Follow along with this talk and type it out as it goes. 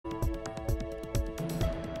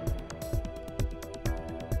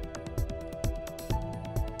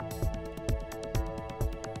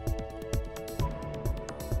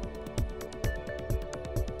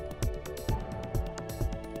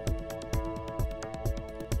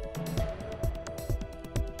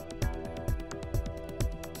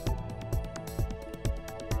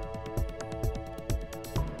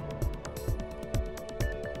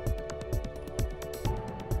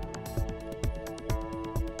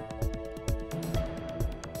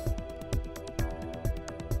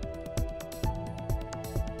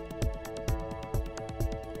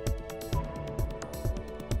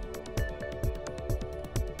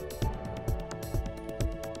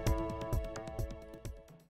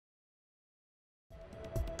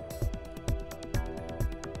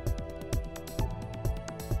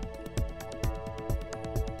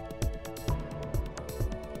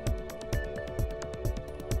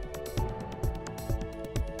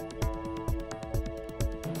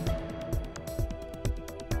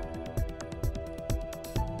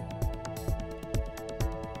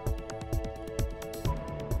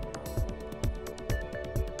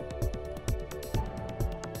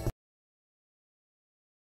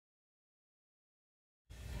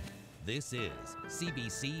This is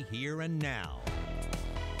CBC Here and Now.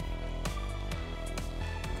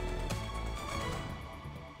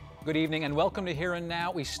 Good evening and welcome to Here and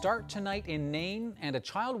Now. We start tonight in Nain and a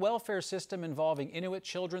child welfare system involving Inuit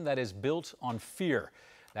children that is built on fear.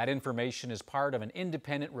 That information is part of an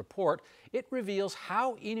independent report. It reveals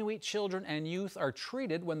how Inuit children and youth are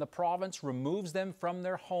treated when the province removes them from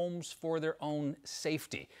their homes for their own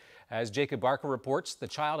safety. As Jacob Barker reports, the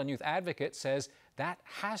Child and Youth Advocate says that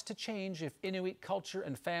has to change if Inuit culture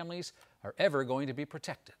and families are ever going to be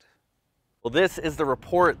protected. Well, this is the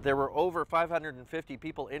report. There were over 550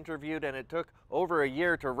 people interviewed and it took over a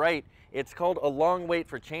year to write. It's called A Long Wait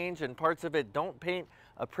for Change, and parts of it don't paint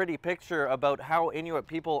a pretty picture about how Inuit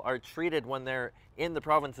people are treated when they're in the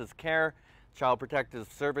province's care. Child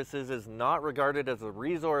Protective Services is not regarded as a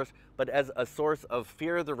resource, but as a source of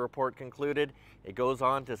fear, the report concluded. It goes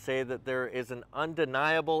on to say that there is an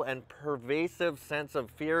undeniable and pervasive sense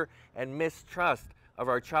of fear and mistrust of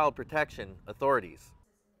our child protection authorities.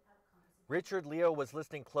 Richard Leo was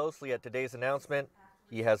listening closely at today's announcement.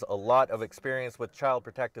 He has a lot of experience with Child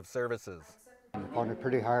Protective Services. I found it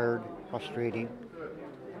pretty hard, frustrating,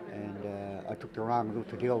 and I took the wrong route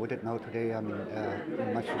to deal with it. Now today I'm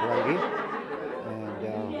in my sobriety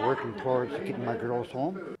and working towards getting my girls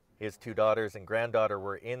home. His two daughters and granddaughter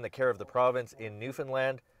were in the care of the province in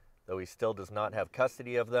Newfoundland. Though he still does not have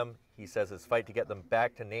custody of them, he says his fight to get them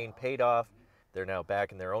back to Nain paid off. They're now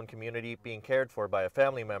back in their own community, being cared for by a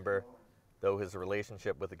family member. Though his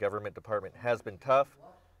relationship with the government department has been tough,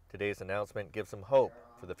 today's announcement gives him hope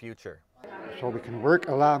for the future. So we can work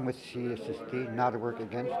along with CSSD, not work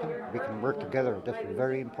against them. We can work together. That's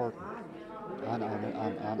very important on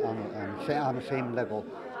the same level,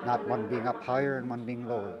 not one being up higher and one being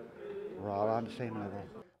lower. We're all on the same level.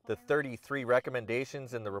 The 33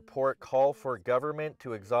 recommendations in the report call for government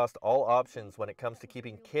to exhaust all options when it comes to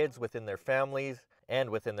keeping kids within their families and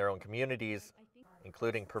within their own communities,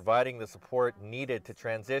 including providing the support needed to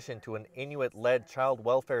transition to an Inuit-led child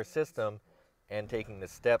welfare system and taking the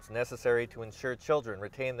steps necessary to ensure children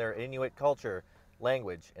retain their Inuit culture,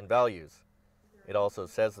 language, and values. It also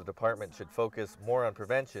says the department should focus more on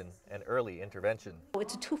prevention and early intervention.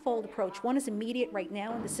 It's a twofold approach. One is immediate right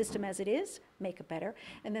now in the system as it is, make it better.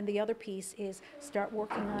 And then the other piece is start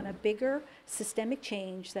working on a bigger systemic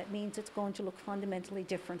change that means it's going to look fundamentally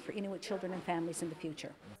different for Inuit children and families in the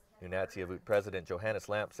future. Nunatsiavut President Johannes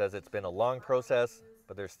Lamp says it's been a long process,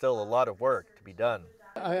 but there's still a lot of work to be done.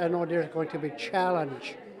 I know there's going to be a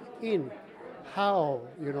challenge in how,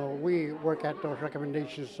 we work at those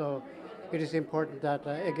recommendations. So it is important that,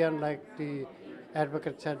 again, like the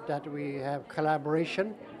advocate said, that we have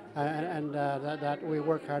collaboration and that we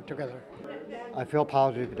work hard together. I feel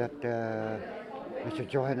positive that Mr.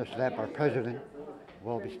 Johannes Lamp, our president,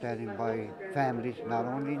 will be standing by families, not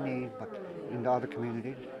only in Nain, but in the other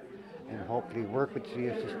communities, and hopefully work with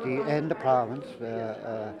CSSD and the province,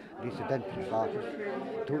 the Dentist's office,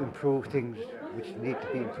 to improve things which need to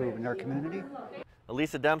be improved in our community.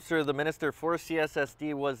 Elisa Dempster, the Minister for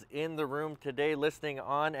CSSD, was in the room today listening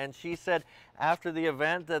on, and she said after the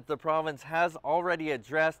event that the province has already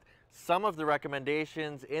addressed some of the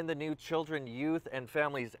recommendations in the new Children, Youth and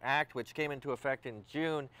Families Act, which came into effect in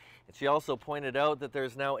June. And she also pointed out that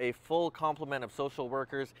there's now a full complement of social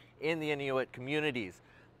workers in the Inuit communities.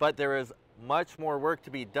 But there is much more work to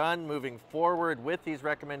be done moving forward with these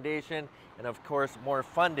recommendations, and of course more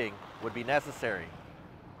funding would be necessary.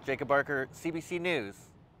 Jacob Barker, CBC News,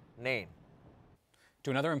 Nain. To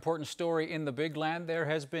another important story in the Big Land, there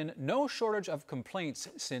has been no shortage of complaints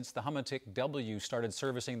since the Hummetic W started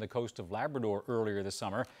servicing the coast of Labrador earlier this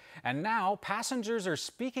summer. And now passengers are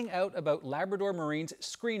speaking out about Labrador Marine's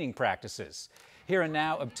screening practices. Here and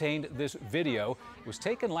Now obtained this video. It was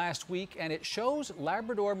taken last week and it shows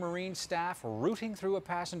Labrador Marine staff rooting through a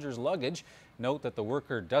passenger's luggage. Note that the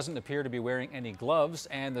worker doesn't appear to be wearing any gloves,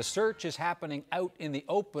 and the search is happening out in the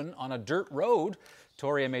open on a dirt road.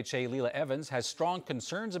 Tory MHA Leila Evans has strong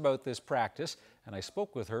concerns about this practice, and I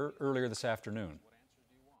spoke with her earlier this afternoon.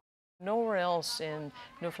 Nowhere else in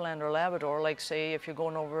Newfoundland or Labrador, like say if you're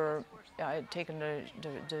going over, taking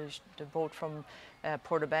the boat from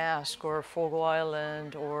Port aux Basques or Fogo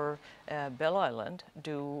Island or Bell Island,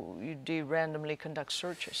 do randomly conduct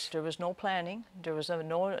searches. There was no planning, there was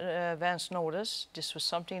no advance notice. This was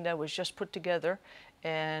something that was just put together,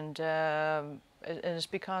 and it's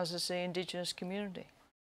because it's the Indigenous community.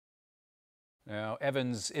 Now,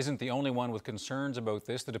 Evans isn't the only one with concerns about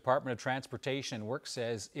this. The Department of Transportation and Work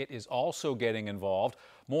says it is also getting involved.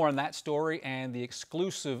 More on that story and the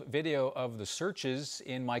exclusive video of the searches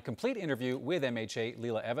in my complete interview with MHA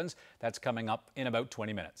Leila Evans. That's coming up in about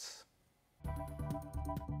 20 minutes.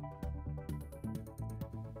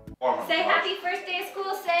 Say happy first day of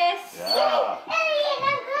school, sis. Yeah. Hey,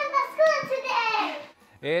 I'm going to school today.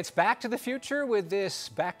 It's Back to the Future with this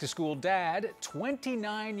back-to-school dad.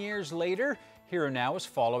 29 years later, Here and Now is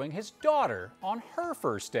following his daughter on her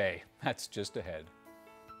first day. That's just ahead.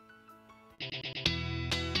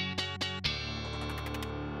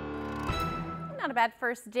 Not a bad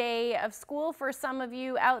first day of school for some of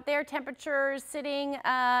you out there. Temperatures sitting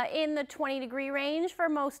in the 20-degree range for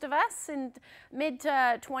most of us, and mid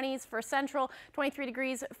to 20s for Central, 23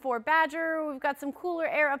 degrees for Badger. We've got some cooler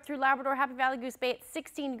air up through Labrador, Happy Valley, Goose Bay at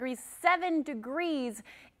 16 degrees, 7 degrees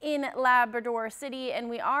in Labrador City, and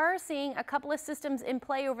we are seeing a couple of systems in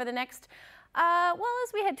play over the next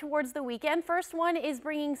as we head towards the weekend. First one is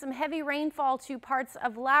bringing some heavy rainfall to parts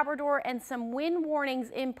of Labrador and some wind warnings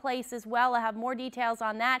in place as well. I have more details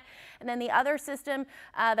on that. And then the other system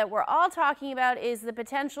that we're all talking about is the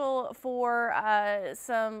potential for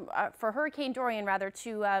for Hurricane Dorian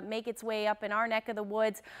to make its way up in our neck of the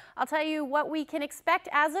woods. I'll tell you what we can expect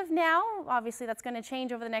as of now. Obviously that's going to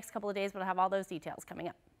change over the next couple of days, but I'll have all those details coming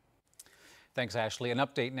up. Thanks, Ashley. An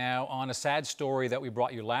update now on a sad story that we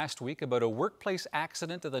brought you last week about a workplace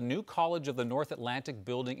accident at the new College of the North Atlantic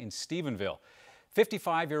building in Stephenville.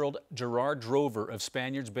 55-year-old Gerard Drover of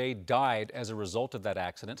Spaniards Bay died as a result of that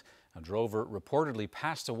accident. Now, Drover reportedly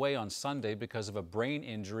passed away on Sunday because of a brain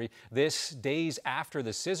injury. This days after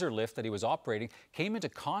the scissor lift that he was operating came into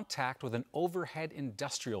contact with an overhead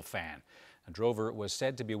industrial fan. Now, Drover was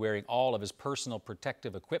said to be wearing all of his personal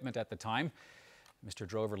protective equipment at the time. Mr.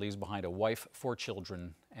 Drover leaves behind a wife, 4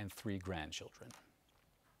 children, and 3 grandchildren.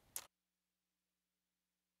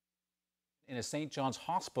 In a St. John's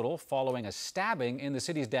hospital following a stabbing in the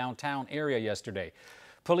city's downtown area yesterday.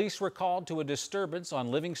 Police were called to a disturbance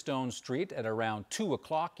on Livingstone Street at around 2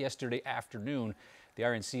 o'clock yesterday afternoon. The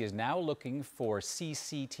RNC is now looking for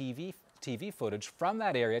CCTV footage from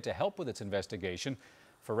that area to help with its investigation.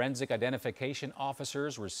 Forensic identification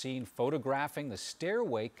officers were seen photographing the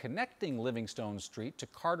stairway connecting Livingstone Street to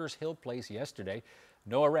Carter's Hill Place yesterday.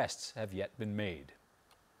 No arrests have yet been made.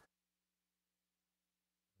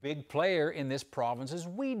 Big player in this province's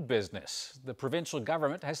weed business. The provincial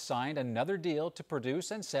government has signed another deal to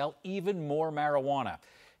produce and sell even more marijuana.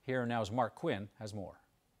 Here Now's Mark Quinn has more.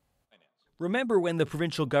 Remember when the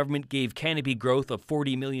provincial government gave Canopy Growth a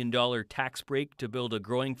 $40 million tax break to build a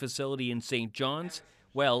growing facility in St. John's?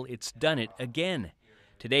 Well, it's done it again.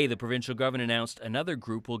 Today, the provincial government announced another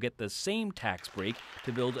group will get the same tax break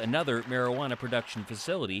to build another marijuana production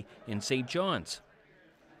facility in St. John's.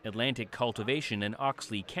 Atlantic Cultivation and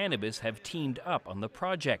Oxley Cannabis have teamed up on the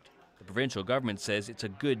project. The provincial government says it's a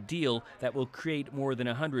good deal that will create more than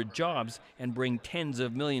 100 jobs and bring tens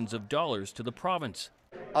of millions of dollars to the province.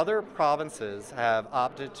 Other provinces have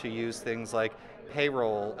opted to use things like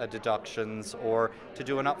payroll deductions or to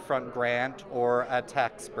do an upfront grant or a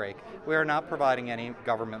tax break. We are not providing any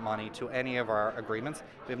government money to any of our agreements.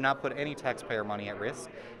 We have not put any taxpayer money at risk.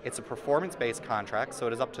 It's a performance-based contract, so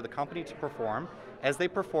it is up to the company to perform. As they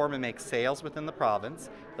perform and make sales within the province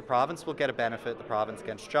will get a benefit, the province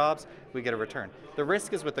gets jobs, we get a return. The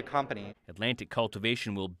risk is with the company. Atlantic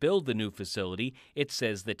Cultivation will build the new facility. It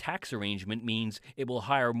says the tax arrangement means it will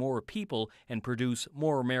hire more people and produce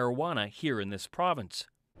more marijuana here in this province.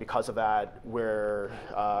 Because of that, we're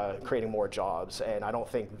creating more jobs, and I don't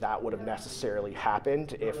think that would have necessarily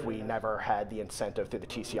happened if we never had the incentive through the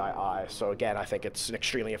TCII. So again, I think it's an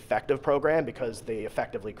extremely effective program because they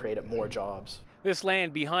effectively created more jobs. This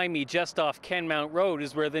land behind me just off Kenmount Road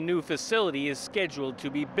is where the new facility is scheduled to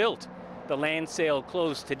be built. The land sale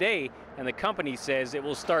closed today, and the company says it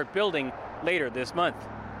will start building later this month.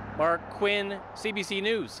 Mark Quinn, CBC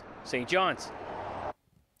News, St. John's.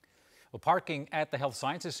 Well, parking at the Health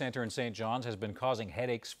Sciences Centre in St. John's has been causing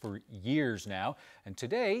headaches for years now. And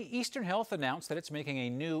today, Eastern Health announced that it's making a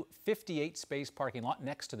new 58-space parking lot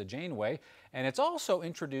next to the Janeway. And it's also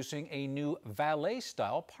introducing a new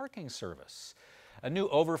valet-style parking service. A new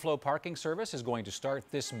overflow parking service is going to start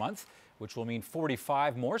this month, which will mean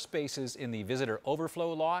 45 more spaces in the visitor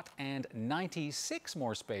overflow lot and 96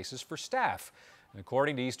 more spaces for staff.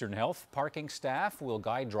 According to Eastern Health, parking staff will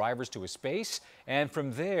guide drivers to a space, and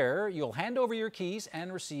from there, you'll hand over your keys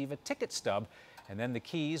and receive a ticket stub, and then the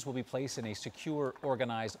keys will be placed in a secure,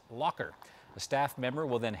 organized locker. A staff member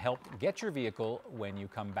will then help get your vehicle when you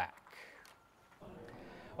come back.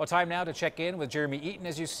 Well, time now to check in with Jeremy Eaton,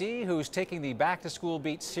 as you see, who's taking the back-to-school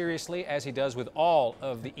beat seriously, as he does with all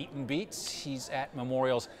of the Eaton beats. He's at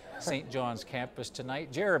Memorial's St. John's campus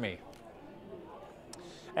tonight. Jeremy.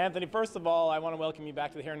 Anthony, first of all, I want to welcome you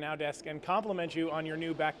back to the Here and Now desk and compliment you on your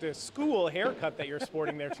new back-to-school haircut that you're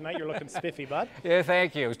sporting there tonight. You're looking spiffy, bud. Yeah,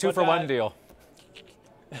 thank you. It was 2 for 1 deal.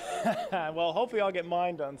 Well, hopefully I'll get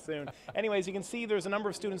mine done soon. Anyways, you can see there's a number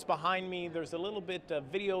of students behind me. There's a little bit of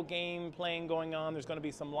video game playing going on. There's going to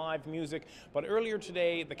be some live music. But earlier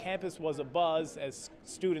today, the campus was abuzz as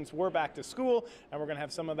students were back to school, and we're going to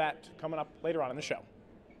have some of that coming up later on in the show.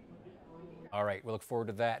 All right, we look forward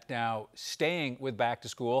to that. Now, staying with back to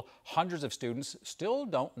school, hundreds of students still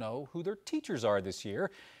don't know who their teachers are this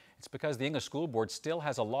year. It's because the English School Board still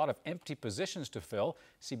has a lot of empty positions to fill.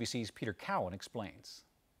 CBC's Peter Cowan explains.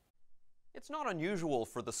 It's not unusual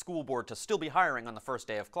for the school board to still be hiring on the first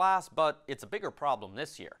day of class, but it's a bigger problem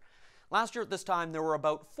this year. Last year at this time, there were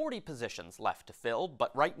about 40 positions left to fill,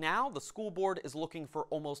 but right now, the school board is looking for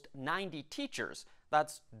almost 90 teachers.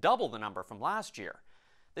 That's double the number from last year.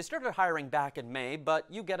 They started hiring back in May, but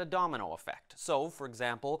you get a domino effect. So, for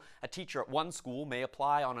example, a teacher at one school may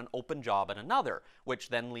apply on an open job at another, which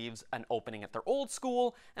then leaves an opening at their old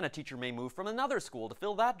school, and a teacher may move from another school to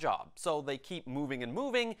fill that job. So they keep moving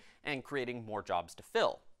and creating more jobs to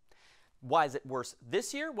fill. Why is it worse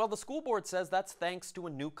this year? Well, the school board says that's thanks to a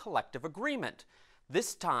new collective agreement.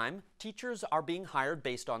 This time, teachers are being hired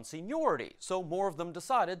based on seniority, so more of them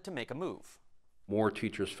decided to make a move. More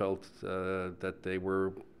teachers felt that they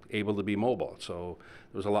were able to be mobile, so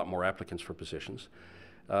there was a lot more applicants for positions.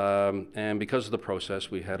 And because of the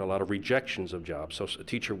process, we had a lot of rejections of jobs. So a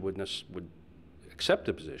teacher would accept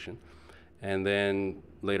a position, and then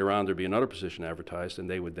later on there'd be another position advertised, and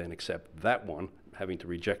they would then accept that one, having to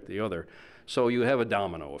reject the other. So you have a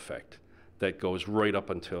domino effect that goes right up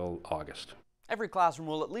until August. Every classroom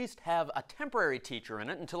will at least have a temporary teacher in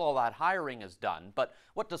it until all that hiring is done. But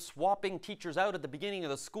what does swapping teachers out at the beginning of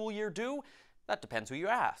the school year do? That depends who you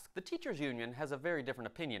ask. The teachers union has a very different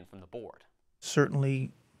opinion from the board.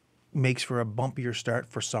 Certainly makes for a bumpier start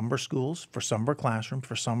for some schools, for some classrooms,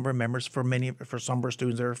 for some members, for some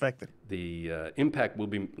students that are affected. The impact will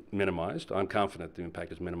be minimized. I'm confident the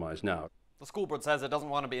impact is minimized now. The school board says it doesn't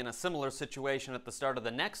want to be in a similar situation at the start of the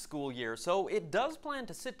next school year, so it does plan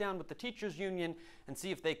to sit down with the teachers union and see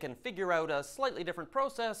if they can figure out a slightly different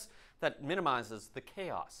process that minimizes the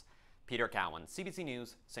chaos. Peter Cowan, CBC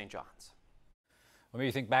News, St. John's. Well, maybe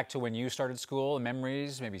you think back to when you started school,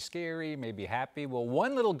 memories, maybe scary, maybe happy. Well,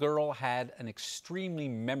 one little girl had an extremely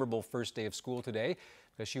memorable first day of school today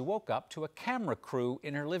because she woke up to a camera crew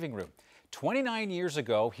in her living room. 29 years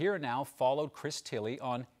ago, Here and Now followed Chris Tilley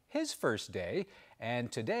on his first day,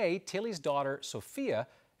 and today Tilley's daughter Sophia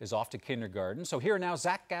is off to kindergarten. So Here and Now,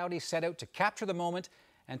 Zach Gowdy set out to capture the moment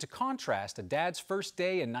and to contrast a dad's first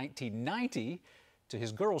day in 1990 to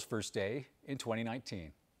his girl's first day in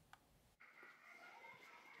 2019.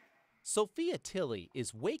 Sophia Tilley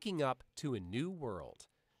is waking up to a new world,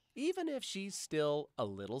 even if she's still a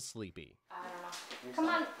little sleepy. I don't know. Come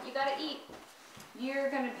on, you gotta eat.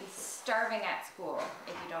 You're gonna be starving at school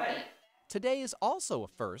if you don't eat. Today is also a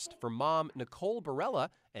first for mom Nicole Barella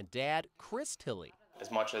and dad Chris Tilley. As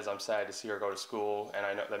much as I'm sad to see her go to school, and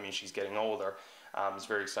I know that means she's getting older, it's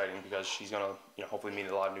very exciting because she's going to hopefully meet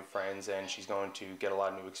a lot of new friends, and she's going to get a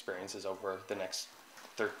lot of new experiences over the next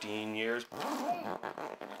 13 years.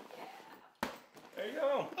 There you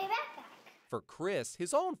go. For Chris,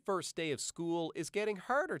 his own first day of school is getting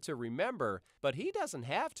harder to remember, but he doesn't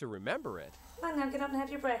have to remember it. Come on now, get up and have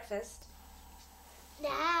your breakfast.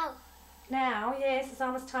 Now. Now, yes, it's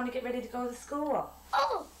almost time to get ready to go to school.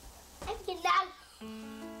 Oh, I'm getting down.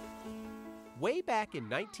 Way back in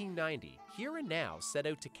 1990, Here and Now set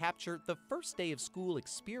out to capture the first day of school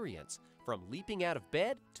experience, from leaping out of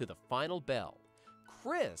bed to the final bell.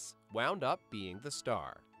 Chris wound up being the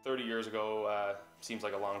star. 30 years ago seems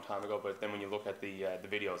like a long time ago, but then when you look at the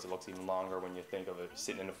videos, it looks even longer when you think of it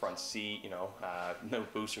sitting in the front seat, no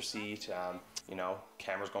booster seat,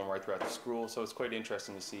 cameras going right throughout the school. So it's quite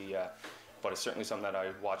interesting to see, but it's certainly something that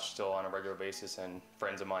I watch still on a regular basis, and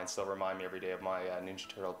friends of mine still remind me every day of my Ninja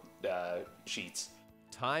Turtle sheets.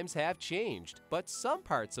 Times have changed, but some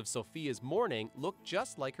parts of Sophia's morning look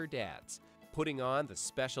just like her dad's. Putting on the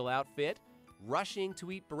special outfit, rushing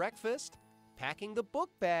to eat breakfast, packing the book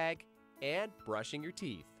bag, and brushing your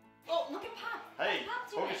teeth. Oh, look at Pop. Hey,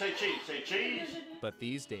 when you say cheese, say cheese. But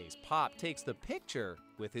these days, Pop takes the picture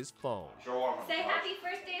with his phone. Say happy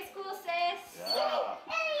first day of school, sis. Yeah.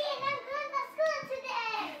 Hey, I'm going to school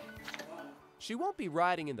today. She won't be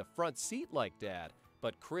riding in the front seat like Dad,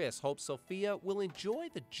 but Chris hopes Sophia will enjoy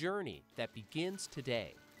the journey that begins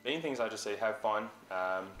today. Main things I just say, have fun,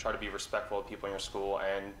 try to be respectful of people in your school,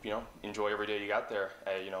 and enjoy every day you got there.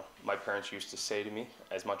 My parents used to say to me,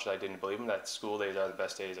 as much as I didn't believe them, that school days are the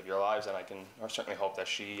best days of your lives, and I certainly hope that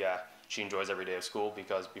she enjoys every day of school,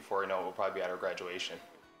 because before you know it, we'll probably be at her graduation.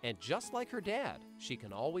 And just like her dad, she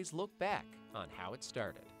can always look back on how it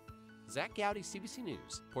started. Zach Gowdy, CBC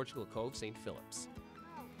News, Portugal Cove, St. Phillips.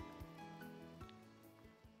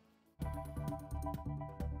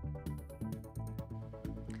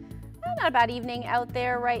 Not a bad evening out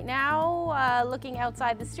there right now. Looking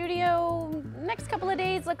outside the studio, next couple of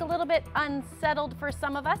days look a little bit unsettled for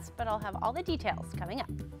some of us, but I'll have all the details coming up.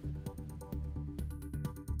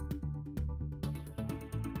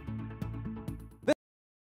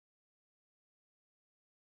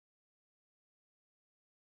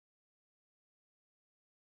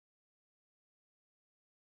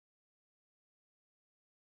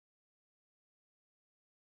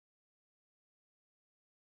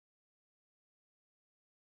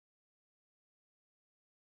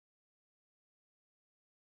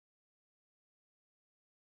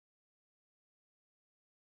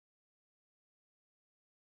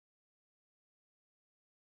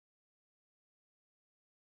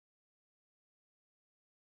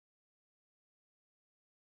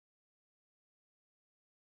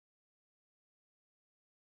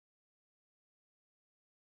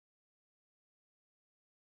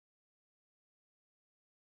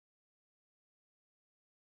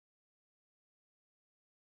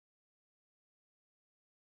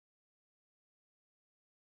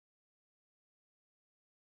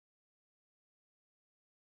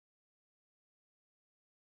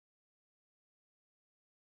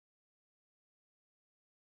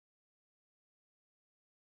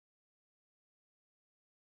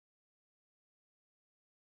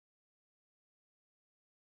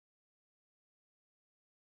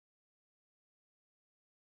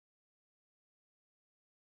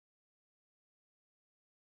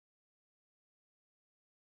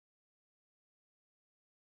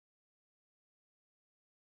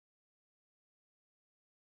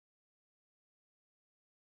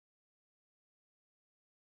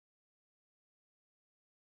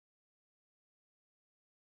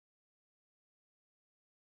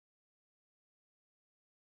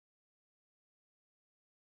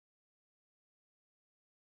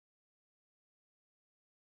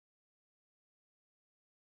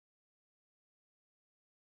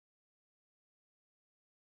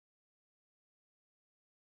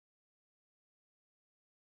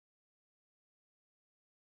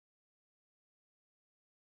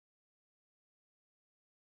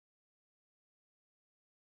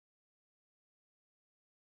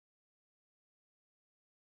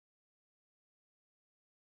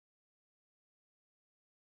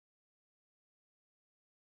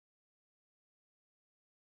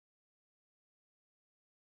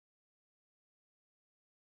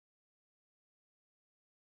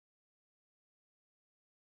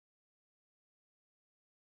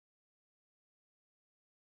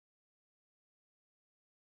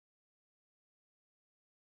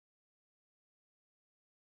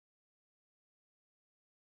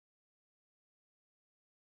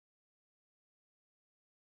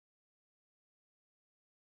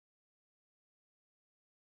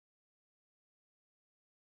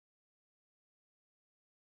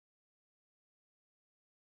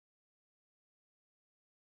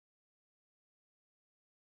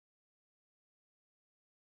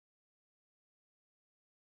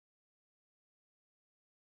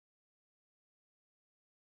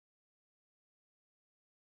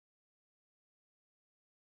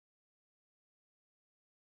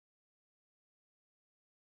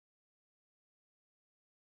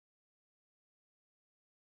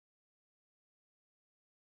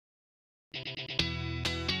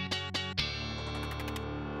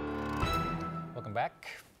 Welcome back.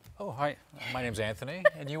 Oh, hi. My name's Anthony,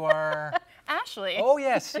 and you are? Ashley. Oh,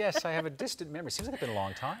 yes, yes. I have a distant memory. Seems like it's been a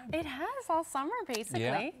long time. It has all summer, basically.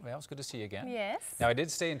 Yeah, well, it's good to see you again. Yes. Now, I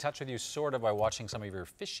did stay in touch with you sort of by watching some of your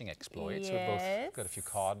fishing exploits. Yes. We've both got a few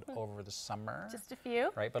cod over the summer. Just a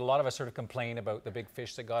few. Right, but a lot of us sort of complain about the big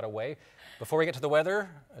fish that got away. Before we get to the weather,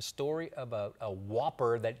 a story about a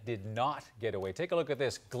whopper that did not get away. Take a look at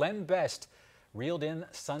this. Glenn Best reeled in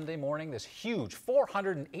Sunday morning this huge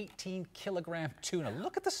 418-kilogram tuna.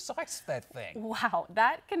 Look at the size of that thing. Wow,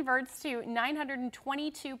 that converts to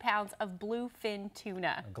 922 pounds of bluefin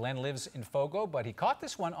tuna. Glenn lives in Fogo, but he caught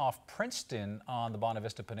this one off Princeton on the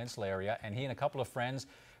Bonavista Peninsula area, and he and a couple of friends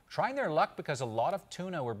trying their luck because a lot of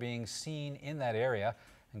tuna were being seen in that area.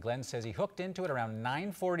 And Glenn says he hooked into it around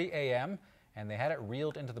 9:40 a.m. and they had it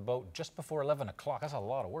reeled into the boat just before 11 o'clock. That's a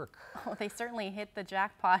lot of work. Oh, they certainly hit the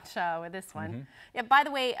jackpot with this one. Yeah, by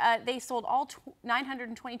the way, they sold all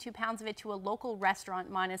 922 pounds of it to a local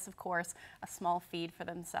restaurant, minus, of course, a small feed for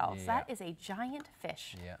themselves. Yeah. That is a giant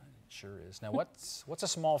fish. Yeah, it sure is. Now, what's a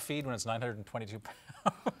small feed when it's 922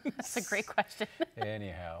 pounds? That's a great question.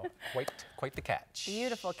 Anyhow, quite the catch.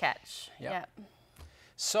 Beautiful catch. Yep. Yeah.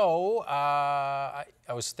 So I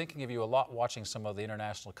was thinking of you a lot watching some of the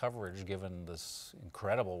international coverage, given this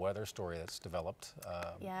incredible weather story that's developed.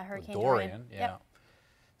 Yeah, Hurricane Dorian. Yeah. Yep.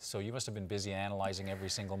 So you must have been busy analyzing every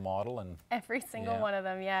single model and every single one of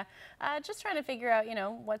them. Yeah, just trying to figure out, you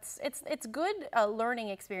know, it's good learning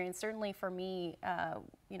experience, certainly for me,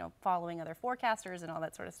 you know, following other forecasters and all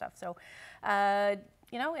that sort of stuff. So.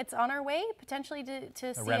 You know, it's on our way potentially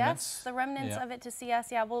to see us, the remnants of it to see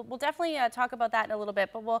us. Yeah, we'll definitely talk about that in a little bit,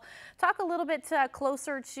 but we'll talk a little bit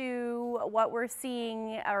closer to what we're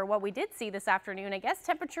seeing, or what we did see this afternoon. I guess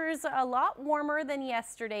temperatures a lot warmer than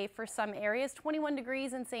yesterday for some areas. 21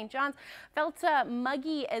 degrees in St. John's. Felt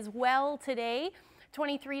muggy as well today.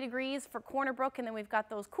 23 degrees for Corner Brook, and then we've got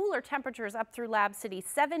those cooler temperatures up through Lab City.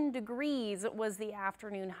 7 degrees was the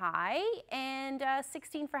afternoon high, and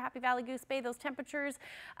 16 for Happy Valley Goose Bay. Those temperatures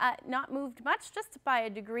not moved much, just by a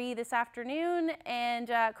degree this afternoon, and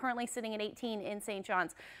currently sitting at 18 in St.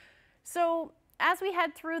 John's. So as we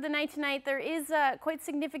head through the night tonight, there is quite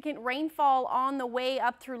significant rainfall on the way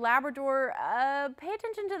up through Labrador. Pay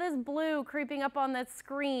attention to this blue creeping up on the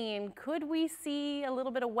screen. Could we see a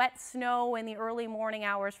little bit of wet snow in the early morning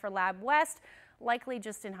hours for Lab West? Likely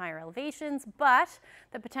just in higher elevations, but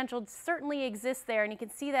the potential certainly exists there, and you can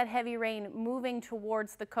see that heavy rain moving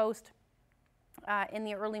towards the coast in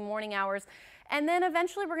the early morning hours. And then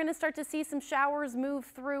eventually we're going to start to see some showers move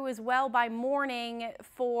through as well by morning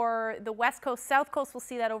for the west coast. South coast, we'll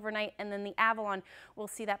see that overnight, and then the Avalon will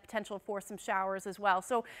see that potential for some showers as well.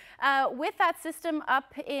 So with that system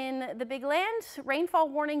up in the Big Land, rainfall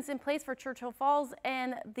warnings in place for Churchill Falls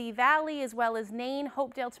and the Valley, as well as Nain,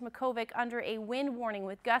 Hopedale to Makovic under a wind warning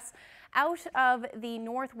with gusts out of the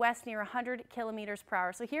northwest near 100 kilometers per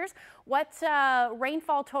hour. So here's what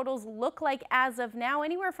rainfall totals look like as of now,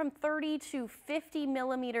 anywhere from 30 to 50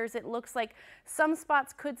 millimeters. It looks like some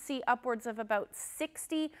spots could see upwards of about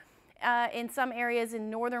 60 in some areas in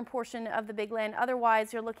northern portion of the Big Land.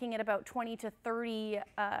 Otherwise, you're looking at about 20 to 30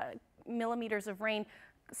 millimeters of rain,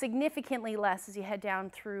 significantly less as you head down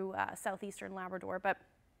through southeastern Labrador. But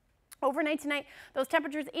overnight tonight, those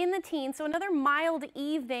temperatures in the teens, so another mild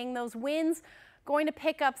evening. Those winds going to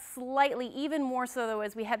pick up slightly, even more so though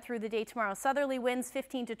as we head through the day tomorrow. Southerly winds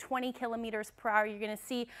 15 to 20 kilometers per hour. You're going to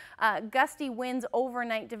see gusty winds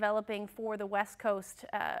overnight developing for the west coast,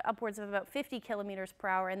 upwards of about 50 kilometers per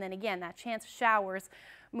hour. And then again, that chance of showers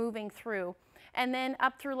moving through. And then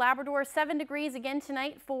up through Labrador, 7 degrees again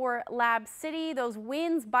tonight for Lab City. Those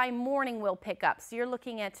winds by morning will pick up. So you're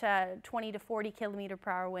looking at 20 to 40 kilometer per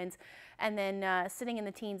hour winds, and then sitting in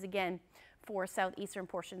the teens again for southeastern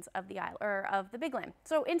portions of the island, or of the Big Land.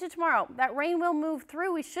 So into tomorrow, that rain will move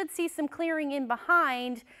through. We should see some clearing in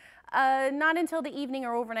behind, not until the evening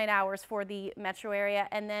or overnight hours for the metro area,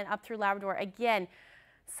 and then up through Labrador again.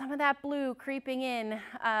 Some of that blue creeping in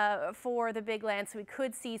for the Big Land, so we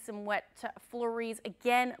could see some wet flurries,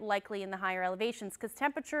 again likely in the higher elevations, because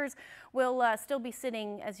temperatures will still be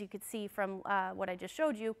sitting, as you could see from what I just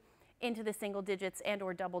showed you, into the single digits and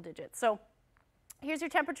or double digits. So here's your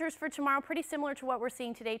temperatures for tomorrow, pretty similar to what we're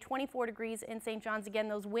seeing today. 24 degrees in St. John's. Again,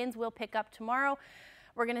 those winds will pick up tomorrow.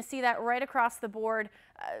 We're going to see that right across the board.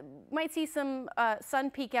 Might see some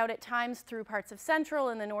sun peek out at times through parts of central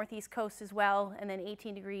and the northeast coast as well. And then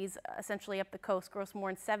 18 degrees essentially up the coast, Gross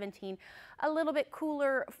Moor 17. A little bit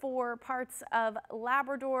cooler for parts of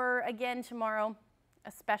Labrador again tomorrow,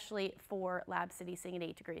 especially for Lab City, sitting at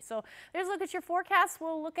 8 degrees. So there's a look at your forecast.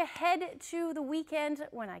 We'll look ahead to the weekend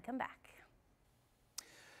when I come back.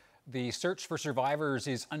 The search for survivors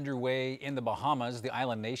is underway in the Bahamas. The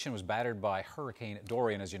island nation was battered by Hurricane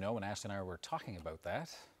Dorian, as you know, and Ashley and I were talking about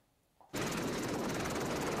that.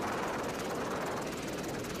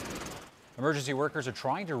 Emergency workers are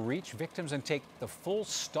trying to reach victims and take the full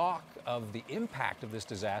stock of the impact of this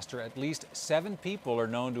disaster. At least 7 people are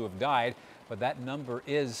known to have died, but that number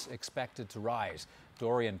is expected to rise.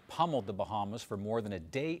 Dorian pummeled the Bahamas for more than a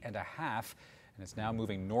day and a half, and it's now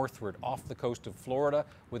moving northward off the coast of Florida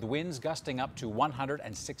with winds gusting up to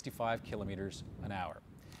 165 kilometers an hour.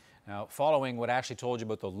 Now, following what Ashley told you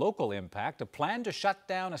about the local impact, a plan to shut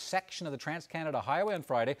down a section of the Trans-Canada Highway on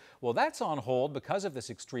Friday, well, that's on hold because of this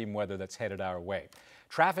extreme weather that's headed our way.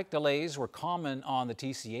 Traffic delays were common on the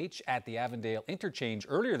TCH at the Avondale interchange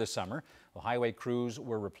earlier this summer. The highway crews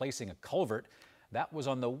were replacing a culvert. That was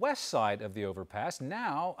on the west side of the overpass.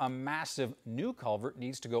 Now, a massive new culvert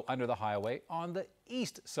needs to go under the highway on the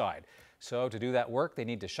east side. So to do that work, they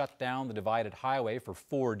need to shut down the divided highway for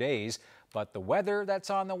 4 days. But the weather that's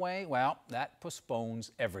on the way, well, that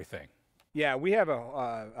postpones everything. Yeah, we have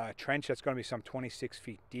a trench that's going to be some 26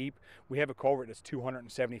 feet deep. We have a culvert that's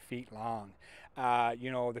 270 feet long.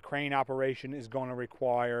 You know, the crane operation is going to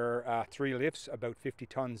require 3 lifts, about 50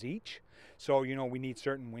 tons each. So, you know, we need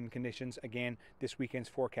certain wind conditions. Again, this weekend's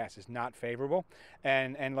forecast is not favorable.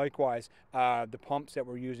 And likewise, the pumps that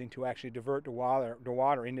we're using to actually divert the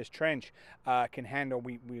water in this trench can handle,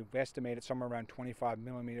 we've estimated somewhere around 25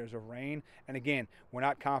 millimeters of rain. And again, we're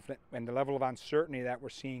not confident in the level of uncertainty that we're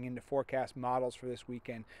seeing in the forecast models for this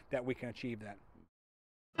weekend that we can achieve that.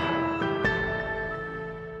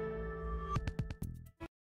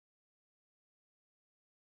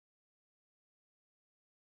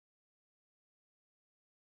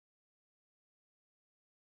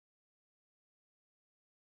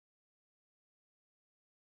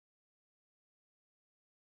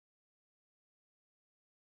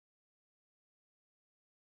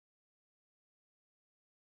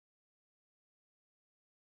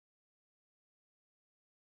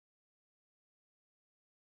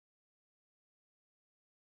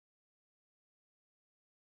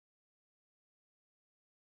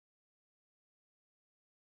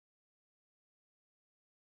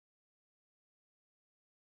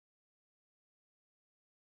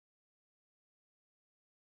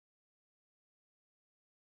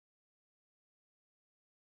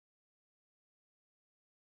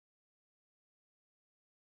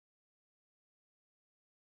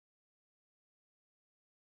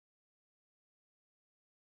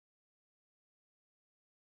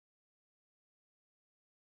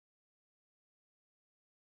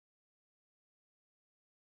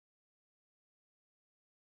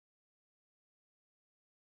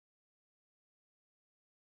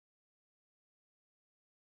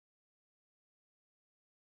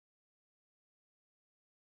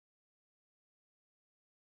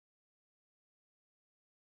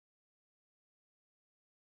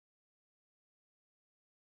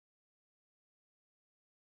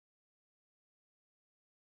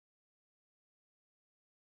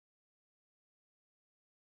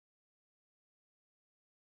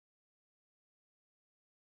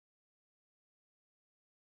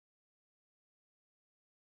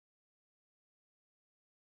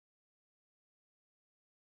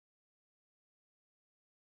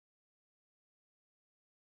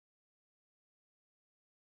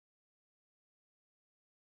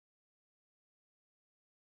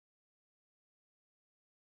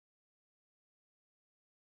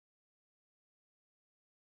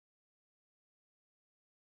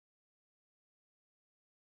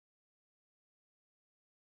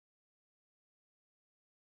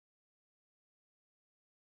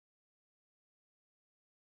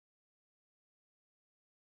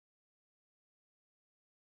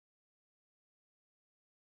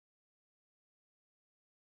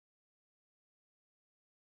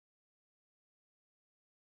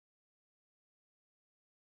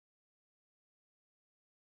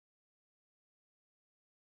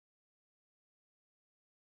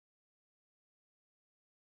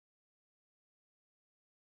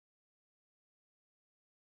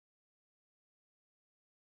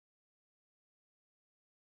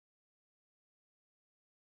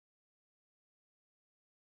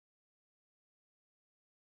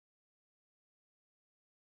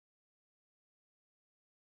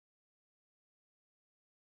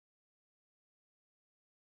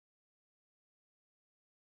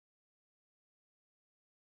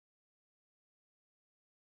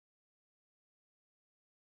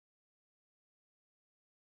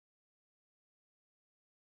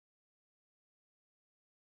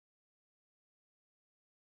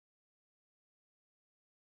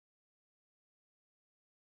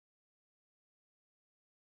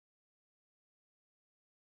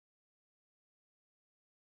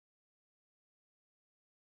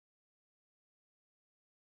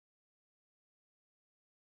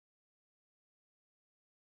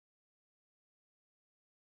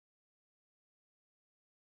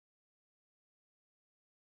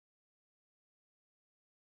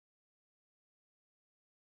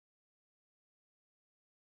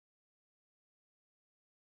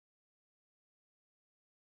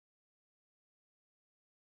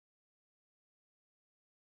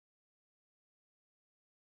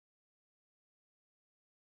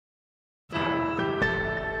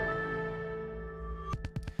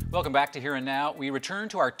 Welcome back to Here and Now. We return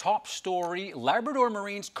to our top story, Labrador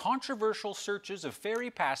Marine's controversial searches of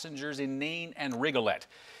ferry passengers in Nain and Rigolet.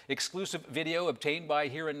 Exclusive video obtained by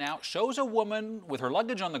Here and Now shows a woman with her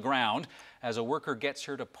luggage on the ground as a worker gets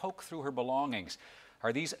her to poke through her belongings.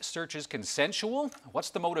 Are these searches consensual? What's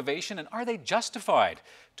the motivation, and are they justified?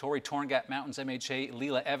 Tory Torngat Mountains MHA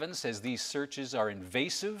Leela Evans says these searches are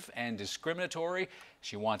invasive and discriminatory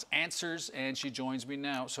She wants answers, and she joins me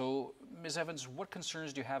now. So, Ms. Evans, what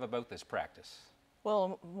concerns do you have about this practice?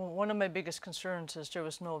 Well, one of my biggest concerns is there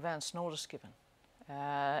was no advance notice given.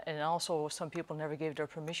 And also, some people never gave their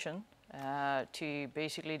permission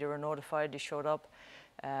basically, they were notified, they showed up,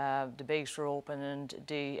 the bags were open, and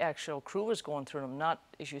the actual crew was going through them, not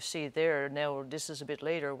as you see there. Now, this is a bit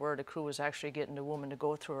later, where the crew was actually getting the woman to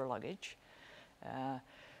go through her luggage.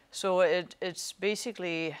 So it's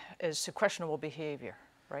basically, it's a questionable behavior,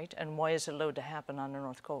 right? And why is it allowed to happen on the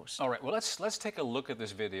North Coast? All right, well, let's take a look at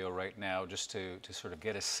this video right now just to sort of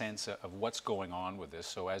get a sense of what's going on with this.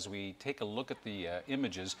 So as we take a look at the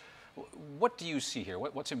images, what do you see here?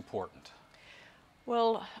 What's important?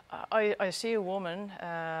 Well, I see a woman,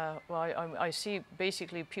 I see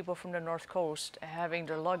basically people from the North Coast having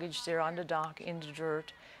their luggage there on the dock in the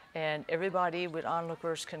dirt, and everybody with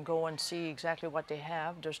onlookers can go and see exactly what they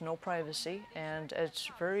have. There's no privacy, and it's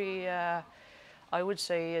very, I would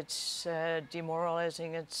say it's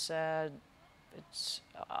demoralizing.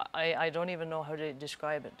 I don't even know how to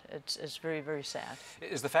describe it. It's very, very sad.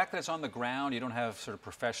 Is the fact that it's on the ground, you don't have sort of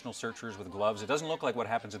professional searchers with gloves, it doesn't look like what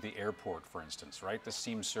happens at the airport, for instance, right? This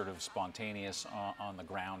seems sort of spontaneous on the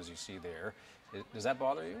ground, as you see there. Does that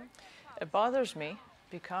bother you? It bothers me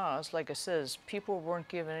because, like I says, people weren't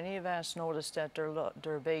given any advance notice that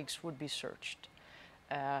their bags would be searched.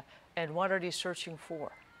 And what are they searching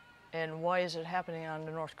for? And why is it happening on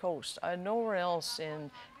the North Coast? Nowhere else in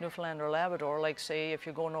Newfoundland or Labrador, like say if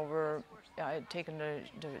you're going over, taking the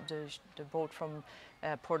boat from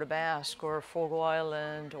Port aux Basques or Fogo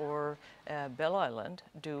Island or Bell Island,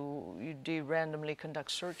 do randomly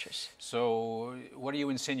conduct searches. So what are you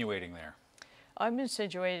insinuating there? I'm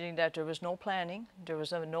insinuating that there was no planning, there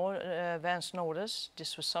was no advance notice.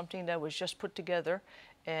 This was something that was just put together,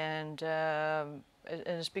 and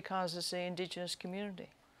it's because it's the Indigenous community.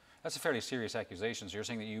 That's a fairly serious accusation. So you're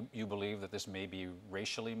saying that you believe that this may be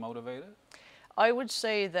racially motivated? I would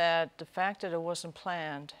say that the fact that it wasn't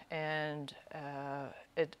planned, and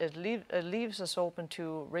it leaves us open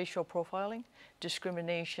to racial profiling,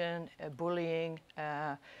 discrimination, bullying,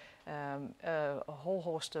 a whole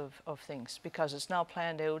host of things, because it's now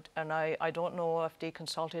planned out, and I don't know if they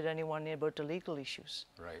consulted anyone about the legal issues.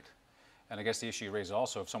 Right. And I guess the issue you raise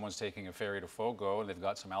also, if someone's taking a ferry to Fogo and they've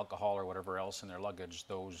got some alcohol or whatever else in their luggage,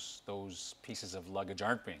 those pieces of luggage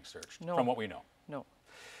aren't being searched, from what we know. No.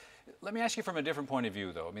 Let me ask you from a different point of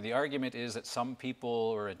view, though. I mean, the argument is that some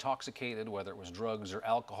people are intoxicated, whether it was drugs or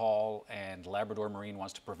alcohol, and Labrador Marine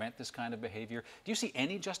wants to prevent this kind of behavior. Do you see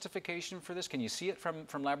any justification for this? Can you see it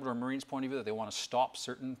from Labrador Marine's point of view that they want to stop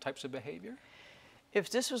certain types of behavior? If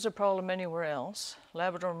this was a problem anywhere else,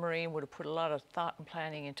 Labrador Marine would have put a lot of thought and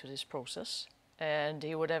planning into this process, and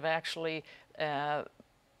he would have actually, I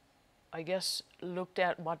guess, looked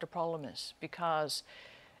at what the problem is. Because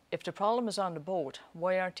if the problem is on the boat,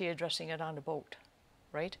 why aren't they addressing it on the boat,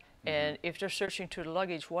 right? Mm-hmm. And if they're searching through the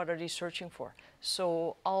luggage, what are they searching for?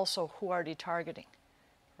 So also, who are they targeting,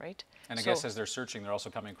 right? And I guess as they're searching, they're also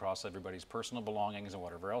coming across everybody's personal belongings and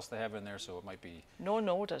whatever else they have in there, so it might be... No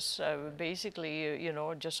notice. Basically, you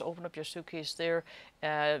know, just open up your suitcase there.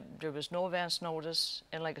 There was no advance notice,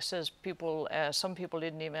 and like I says, some people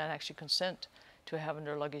didn't even actually consent to having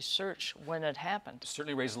their luggage searched when it happened. It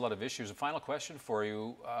certainly raises a lot of issues. A final question for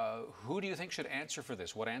you. Who do you think should answer for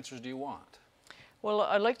this? What answers do you want? Well,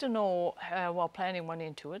 I'd like to know what planning went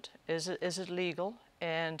into it. Is it legal?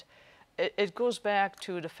 And it goes back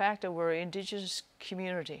to the fact that we're an Indigenous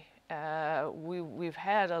community. We've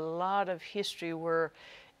had a lot of history where,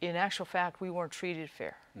 in actual fact, we weren't treated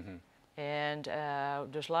fair. Mm-hmm. And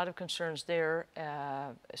there's a lot of concerns there.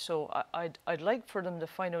 So I'd like for them to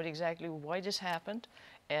find out exactly why this happened,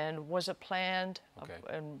 and was it planned? Okay.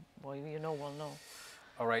 And, well, you know, we'll know.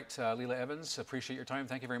 All right, Leela Evans, appreciate your time.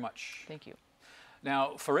 Thank you very much. Thank you.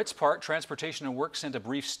 Now, for its part, Transportation and Work sent a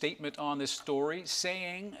brief statement on this story,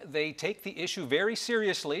 saying they take the issue very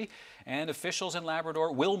seriously, and officials in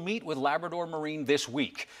Labrador will meet with Labrador Marine this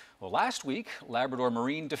week. Well, last week, Labrador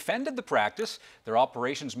Marine defended the practice. Their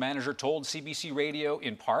operations manager told CBC Radio,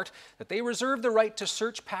 in part, that they reserve the right to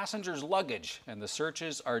search passengers' luggage, and the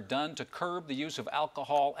searches are done to curb the use of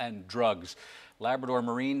alcohol and drugs. Labrador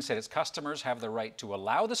Marine said its customers have the right to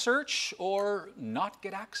allow the search or not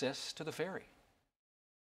get access to the ferry.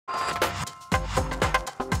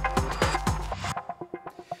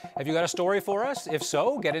 Have you got a story for us? If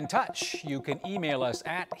so, get in touch. You can email us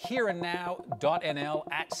at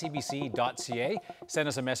hereandnow.nl@cbc.ca. Send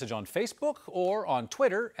us a message on Facebook or on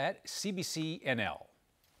Twitter at CBC NL.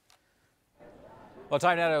 Well,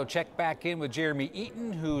 time now to check back in with Jeremy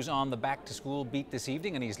Eaton, who's on the back to school beat this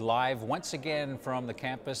evening, and he's live once again from the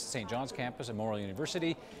campus, St. John's campus at Memorial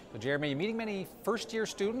University. So, Jeremy, you meeting many first-year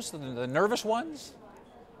students, the nervous ones?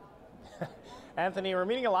 Anthony, we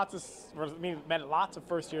met lots of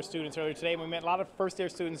first-year students earlier today. We met a lot of first-year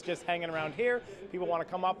students just hanging around here. People want to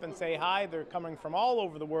come up and say hi. They're coming from all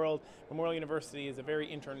over the world. Memorial University is a very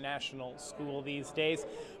international school these days.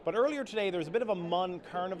 But earlier today, there was a bit of a MUN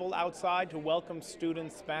carnival outside to welcome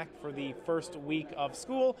students back for the first week of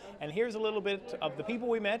school. And here's a little bit of the people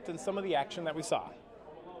we met and some of the action that we saw.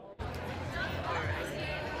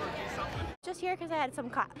 Just here because I had some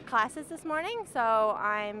classes this morning, so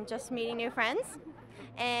I'm just meeting new friends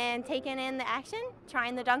and taking in the action,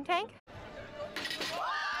 trying the dunk tank.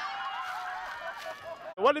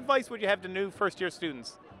 What advice would you have to new first-year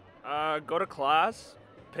students? Go to class,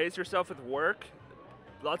 pace yourself with work.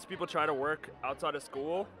 Lots of people try to work outside of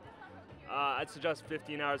school. I'd suggest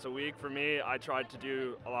 15 hours a week. For me, I tried to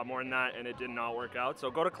do a lot more than that, and it did not work out. So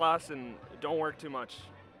go to class and don't work too much.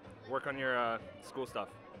 Work on your school stuff.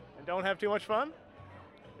 And don't have too much fun?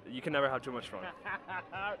 You can never have too much fun.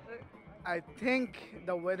 I think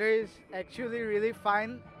the weather is actually really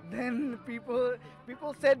fine. Then people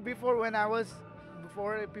said before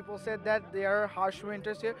people said that there are harsh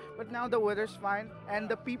winters here, but now the weather's fine and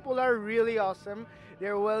the people are really awesome.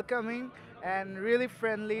 They're welcoming and really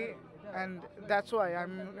friendly, and that's why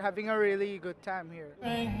I'm having a really good time here.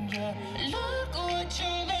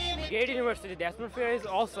 Great University, the atmosphere is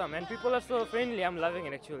awesome and people are so friendly. I'm loving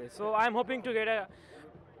it actually. So I'm hoping to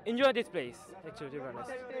enjoy this place actually, to be honest.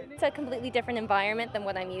 It's a completely different environment than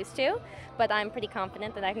what I'm used to, but I'm pretty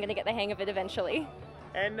confident that I'm going to get the hang of it eventually.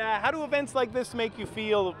 And how do events like this make you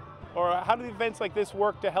feel, or how do events like this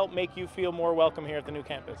work to help make you feel more welcome here at the new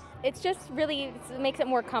campus? It's just really, it makes it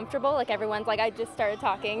more comfortable. Like everyone's like, I just started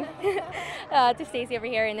talking to Stacey over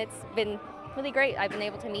here, and it's been really great. I've been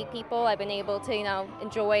able to meet people. I've been able to,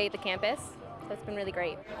 enjoy the campus. So it's been really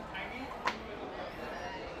great.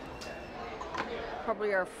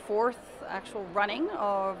 Probably our fourth actual running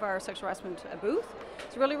of our sexual harassment booth.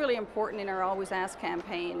 It's really, really important in our Always Ask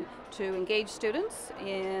campaign to engage students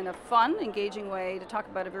in a fun, engaging way to talk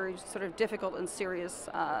about a very sort of difficult and serious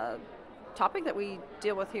topic that we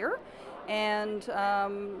deal with here. And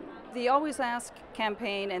the Always Ask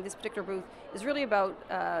campaign and this particular booth is really about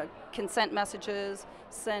consent messages,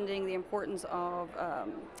 sending the importance of a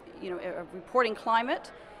reporting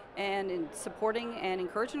climate, and in supporting and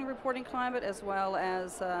encouraging a reporting climate, as well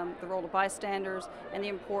as the role of bystanders and the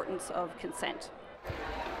importance of consent.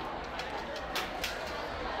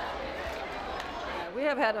 We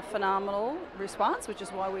have had a phenomenal response, which is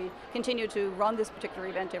why we continue to run this particular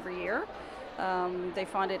event every year. They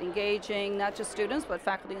find it engaging. Not just students, but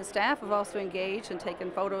faculty and staff have also engaged and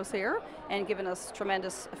taken photos here and given us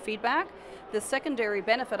tremendous feedback. The secondary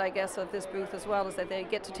benefit, I guess, of this booth as well is that they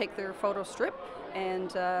get to take their photo strip,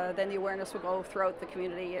 and then the awareness will go throughout the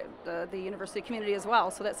community, the university community as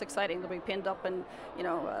well. So that's exciting. They'll be pinned up in,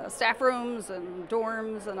 staff rooms and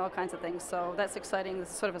dorms and all kinds of things. So that's exciting. This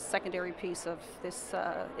is sort of a secondary piece of this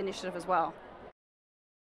initiative as well.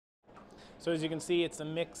 So as you can see, it's a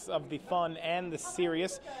mix of the fun and the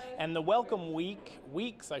serious. And the welcome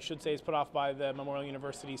weeks, I should say, is put off by the Memorial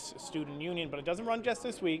University's Student Union, but it doesn't run just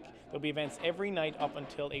this week. There'll be events every night up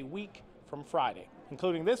until a week from Friday,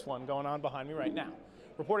 including this one going on behind me right now.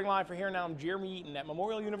 Reporting live for Here Now, I'm Jeremy Eaton at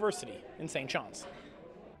Memorial University in St. John's.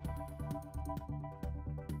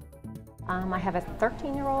 I have a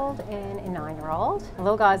 13-year-old and a 9-year-old. The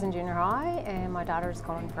little guy's in junior high, and my daughter's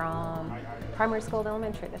going from primary school to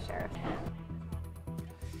elementary this year.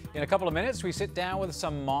 In a couple of minutes, we sit down with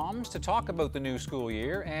some moms to talk about the new school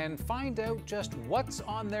year and find out just what's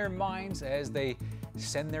on their minds as they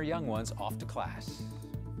send their young ones off to class.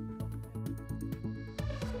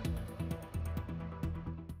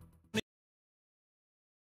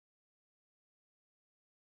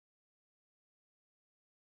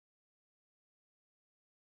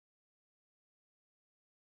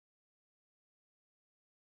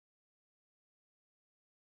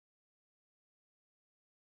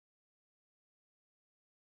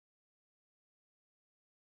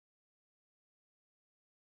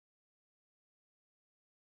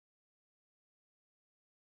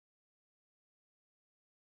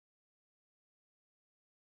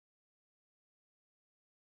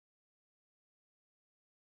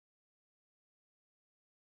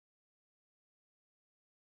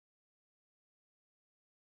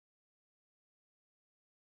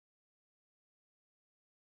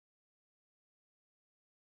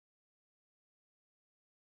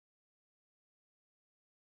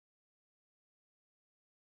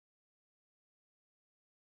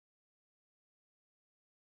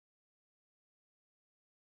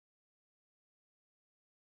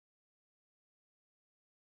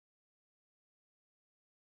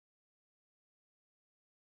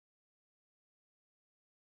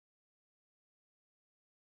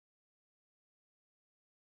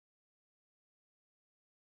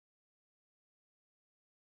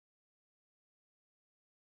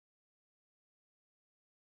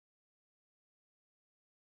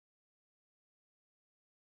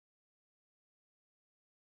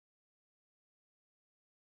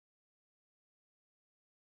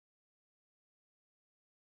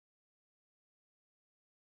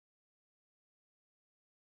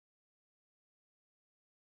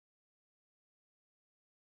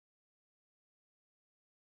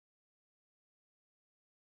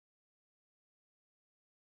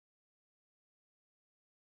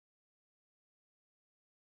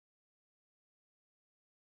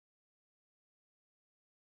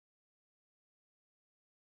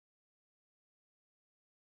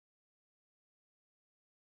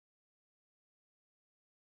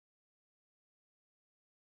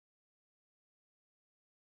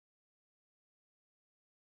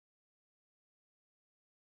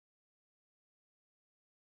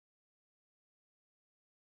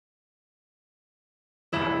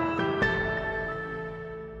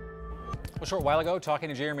 A short while ago, talking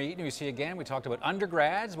to Jeremy Eaton, we see again, we talked about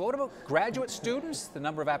undergrads. But what about graduate students? The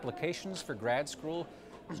number of applications for grad school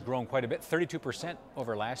has grown quite a bit, 32%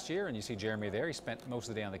 over last year. And you see Jeremy there, he spent most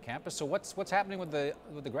of the day on the campus. So what's happening with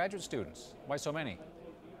the graduate students? Why so many?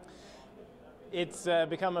 It's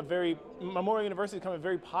Memorial University has become a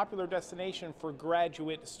very popular destination for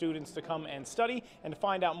graduate students to come and study. And to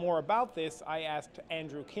find out more about this, I asked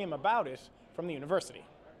Andrew Kim about it from the university.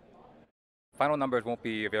 Final numbers won't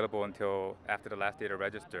be available until after the last day to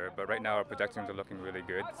register, but right now our projections are looking really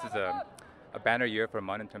good. This is a banner year for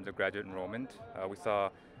MUN in terms of graduate enrollment. We saw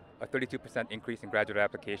a 32% increase in graduate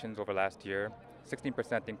applications over last year,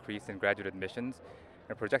 16% increase in graduate admissions,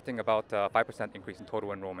 and projecting about a 5% increase in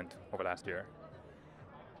total enrollment over last year.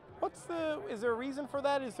 Is there a reason for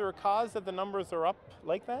that? Is there a cause that the numbers are up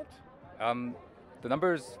like that? The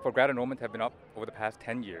numbers for grad enrollment have been up over the past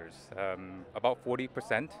 10 years, about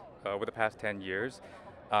 40% over the past 10 years.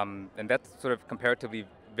 And that's sort of comparatively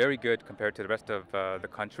very good compared to the rest of the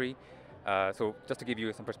country. So just to give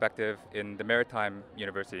you some perspective, in the maritime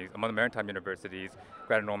universities, among the maritime universities,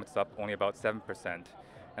 grad enrollment is up only about 7%.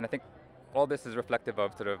 And I think all this is reflective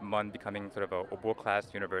of sort of MUN becoming sort of a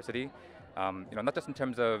world-class university. Not just in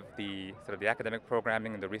terms of the academic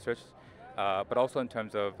programming and the research, but also in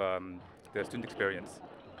terms of the student experience.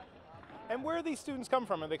 And where do these students come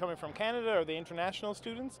from? Are they coming from Canada? Are they international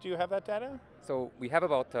students? Do you have that data? So we have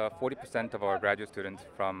about 40% of our graduate students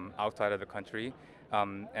from outside of the country.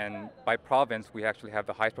 And by province, we actually have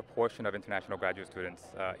the highest proportion of international graduate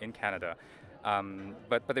students in Canada.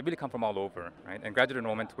 But they really come from all over, right? And graduate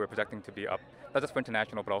enrollment we're projecting to be up, not just for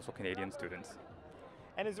international, but also Canadian students.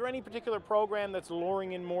 And is there any particular program that's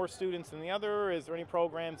luring in more students than the other? Is there any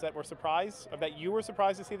programs that you were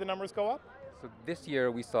surprised to see the numbers go up? So this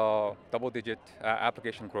year we saw double-digit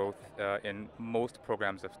application growth in most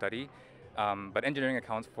programs of study, but engineering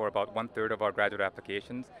accounts for about 1/3 of our graduate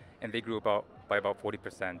applications, and they grew by about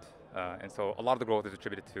 40%. And so a lot of the growth is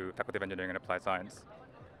attributed to Faculty of Engineering and Applied Science.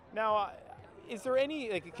 Now, is there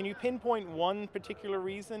can you pinpoint one particular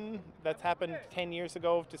reason that's happened 10 years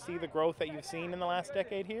ago to see the growth that you've seen in the last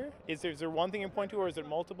decade here? Is there one thing you point to, or is it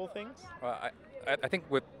multiple things? I think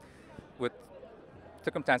with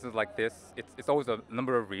circumstances like this, it's always a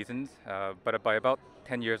number of reasons, but by about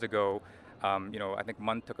 10 years ago, I think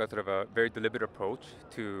MUN took a sort of a very deliberate approach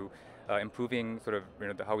to improving sort of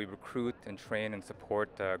how we recruit and train and support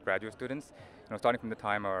graduate students. Starting from the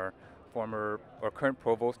time our current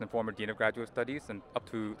provost and former dean of graduate studies, and up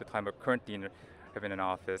to the time of current dean have been in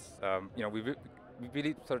office. We've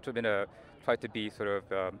really sort of tried to be sort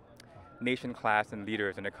of nation class and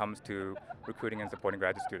leaders when it comes to recruiting and supporting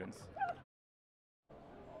graduate students.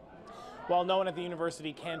 While no one at the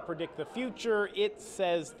university can predict the future, it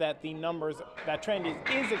says that that trend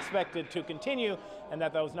is expected to continue, and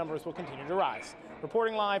that those numbers will continue to rise.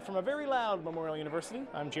 Reporting live from a very loud Memorial University,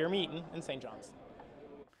 I'm Jeremy Eaton in St. John's.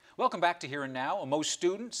 Welcome back to Here and Now. Most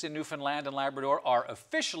students in Newfoundland and Labrador are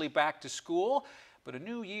officially back to school, but a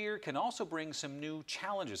new year can also bring some new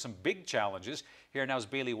challenges, some big challenges. Here and Now's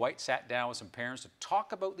Bailey White sat down with some parents to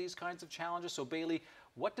talk about these kinds of challenges. So Bailey,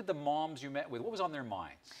 what did the moms you met with, what was on their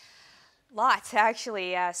minds? Lots,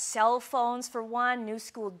 actually. Cell phones for one, new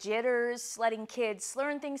school jitters, letting kids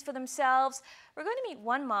learn things for themselves. We're going to meet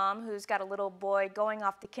one mom who's got a little boy going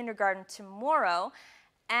off to kindergarten tomorrow,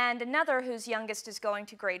 and another whose youngest is going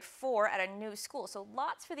to grade 4 at a new school. So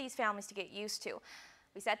lots for these families to get used to.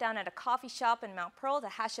 We sat down at a coffee shop in Mount Pearl to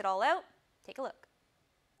hash it all out. Take a look.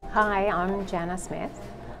 Hi, I'm Jana Smith.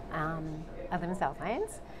 I live in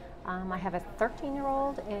Southlands. I have a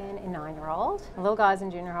 13-year-old and a 9-year-old. The little guy's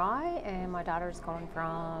in junior high, and my daughter's going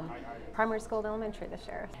from primary school to elementary this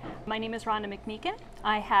year. My name is Rhonda McMeekin.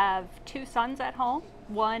 I have 2 sons at home.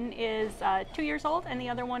 One is 2 years old, and the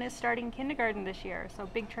other one is starting kindergarten this year, so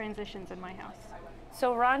big transitions in my house.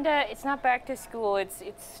 So Rhonda, it's not back to school, it's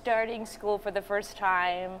starting school for the first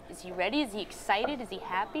time. Is he ready? Is he excited? Is he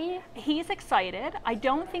happy? He's excited. I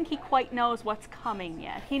don't think he quite knows what's coming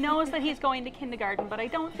yet. He knows that he's going to kindergarten, but I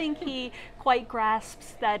don't think he quite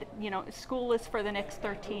grasps that, school is for the next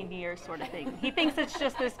 13 years sort of thing. He thinks it's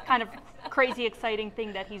just this kind of crazy exciting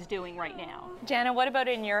thing that he's doing right now. Jana, what about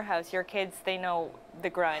in your house? Your kids, they know the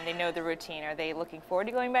grind, they know the routine. Are they looking forward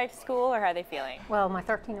to going back to school, or how are they feeling? Well, my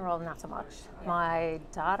 13-year-old, not so much. My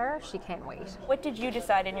daughter, she can't wait. What did you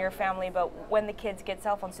decide in your family about when the kids get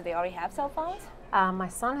cell phones? Do they already have cell phones? My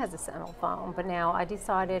son has a cell phone, but now I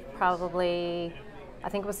decided probably, I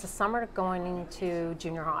think it was the summer going into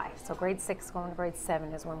junior high. So grade 6 going to grade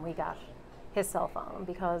 7 is when we got his cell phone,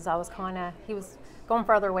 because I was he was going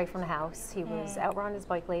further away from the house. He was out on his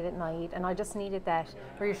bike late at night, and I just needed that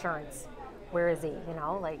reassurance. Where is he?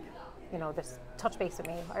 you know, just touch base with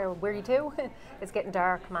me. Or where are you to? It's getting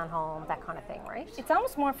dark, come on home, that kind of thing, right? It's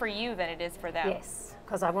almost more for you than it is for them. Yes,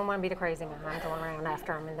 because I wouldn't want to be the crazy man. I'm going around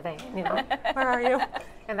after him in the van, you know. Where are you?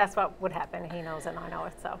 And that's what would happen. He knows it and I know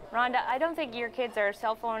it, so. Rhonda, I don't think your kids are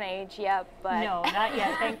cell phone age yet, but... No, not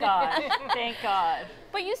yet, thank God. Thank God.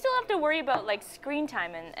 But you still have to worry about like screen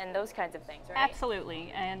time and those kinds of things, right?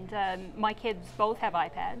 Absolutely, and my kids both have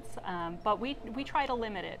iPads, but we try to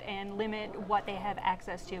limit it and limit what they have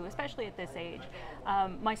access to, especially at this age.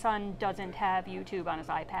 My son doesn't have YouTube on his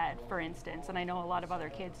iPad, for instance, and I know a lot of other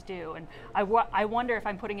kids do, and I wonder if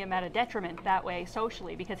I'm putting him at a detriment that way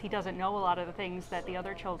socially, because he doesn't know a lot of the things that the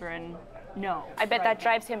other children know. I bet that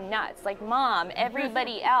drives him nuts. Like, Mom,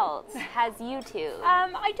 everybody else has YouTube.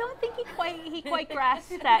 I don't think he quite grasps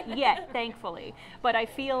that yet, thankfully. But I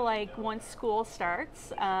feel like once school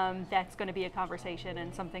starts, that's going to be a conversation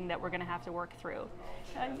and something that we're going to have to work through.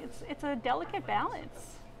 It's a delicate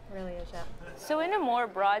balance. It really is, yeah. So in a more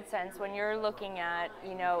broad sense, when you're looking at,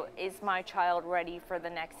 you know, is my child ready for the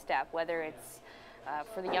next step, whether it's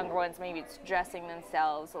for the younger ones, maybe it's dressing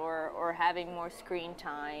themselves or having more screen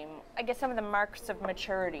time. I guess some of the marks of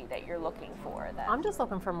maturity that you're looking for. I'm just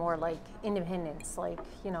looking for more like independence, like,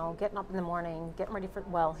 you know, getting up in the morning, getting ready for,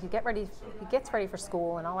 well, he gets ready for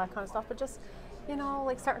school and all that kind of stuff, but just, you know,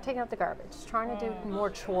 like starting taking out the garbage, trying to do more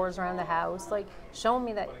chores around the house, like showing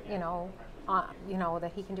me that, you know,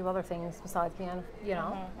 that he can do other things besides being on, you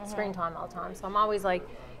know, screen time all the time. So I'm always like,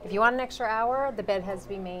 if you want an extra hour, the bed has to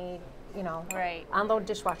be made, you know, unload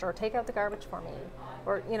dishwasher or take out the garbage for me,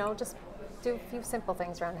 or, you know, just do a few simple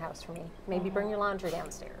things around the house for me. Maybe bring your laundry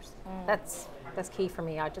downstairs. That's key for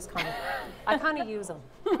me. I kind of use them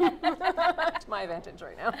to my advantage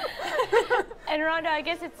right now. And Rhonda, I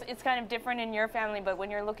guess it's kind of different in your family, but when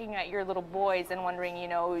you're looking at your little boys and wondering, you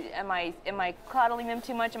know, am I coddling them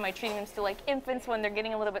too much? Am I treating them still like infants when they're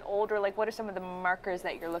getting a little bit older? Like, what are some of the markers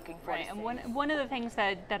that you're looking for? Right, and one of the things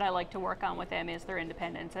that I like to work on with them is their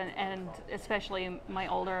independence, and especially my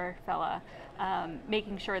older fella,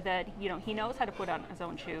 making sure that, you know, he knows how to put on his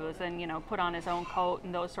own shoes and, you know, put on his own coat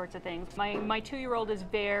and those sorts of things. My 2-year-old is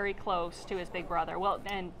very close to his big brother. Well,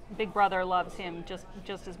 and big brother loves him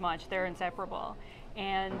just as much. They're inseparable.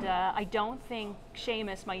 And I don't think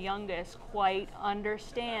Seamus, my youngest, quite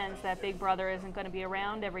understands that big brother isn't going to be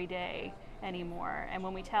around every day anymore. And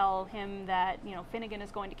when we tell him that, you know, Finnegan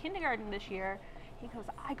is going to kindergarten this year, he goes,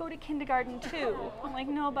 I go to kindergarten too. I'm like,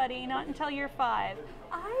 no, buddy, not until you're 5.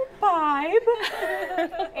 I'm 5.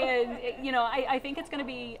 And, you know, I think it's going to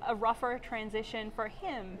be a rougher transition for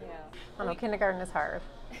him. Yeah. I know, kindergarten is hard.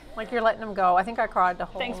 Like, you're letting him go. I think I cried the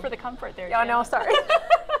whole... Thanks for the comfort there, Yeah, no, sorry.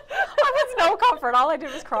 I was no comfort. All I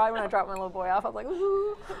did was cry when I dropped my little boy off. I was like,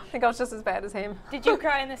 ooh. I think I was just as bad as him. Did you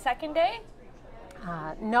cry on the second day?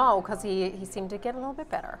 No, because he seemed to get a little bit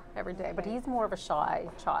better every day, but he's more of a shy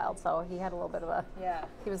child, so he had a little bit of a,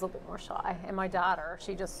 he was a little bit more shy. And my daughter,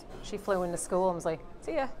 she flew into school and was like,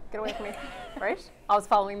 see ya, get away from me, right? I was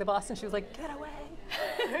following the bus and she was like, get away.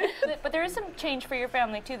 But there is some change for your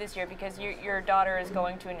family too this year, because your daughter is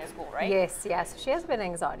going to a new school, right? Yes. She has a bit of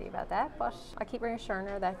anxiety about that, but I keep reassuring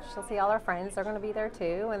her that she'll see all her friends. They're going to be there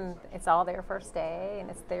too, and it's all their first day,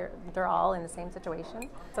 and they're all in the same situation.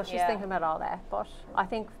 So she's thinking about all that. But I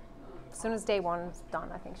think as soon as day 1's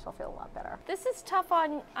done, I think she'll feel a lot better. This is tough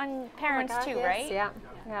on parents too, right? Yeah.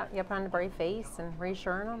 You put on a brave face and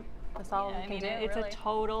reassuring them. That's all we can do. It's a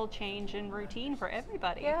total change in routine for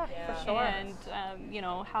everybody. Yeah, for sure. And you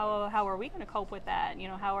know, how are we going to cope with that? You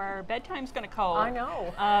know, how are bedtimes going to cope? I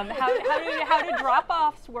know. How do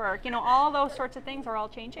drop-offs work? You know, all those sorts of things are all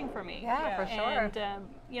changing for me. Yeah, for sure. And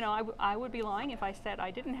you know, I would be lying if I said I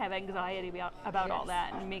didn't have anxiety about all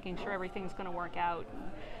that and making sure everything's going to work out.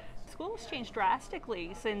 School's changed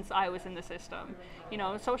drastically since I was in the system. You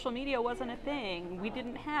know, social media wasn't a thing. We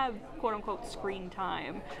didn't have quote-unquote screen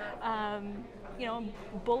time. You know,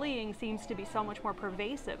 bullying seems to be so much more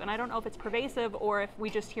pervasive, and I don't know if it's pervasive or if we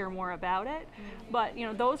just hear more about it, but you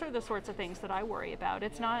know, those are the sorts of things that I worry about.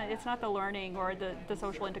 It's not the learning or the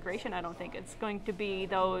social integration. I don't think it's going to be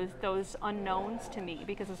those unknowns to me,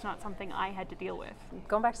 because it's not something I had to deal with.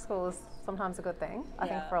 Going back to school is sometimes a good thing, I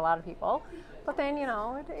think, for a lot of people. But then, you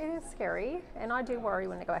know, it is scary, and I do worry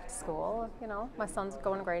when they go back to school. You know, my son's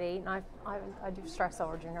going to grade 8, and I do stress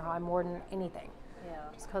over junior high more than anything. Yeah.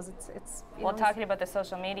 Just because it's well, talking about the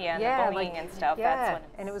social media and the bullying and stuff. Yeah, that's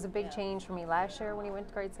when and it was a big change for me last year when he went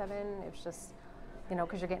to grade 7. It was just, you know,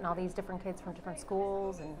 because you're getting all these different kids from different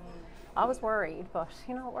schools, and I was worried, but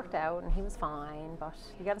you know, it worked out, and he was fine. But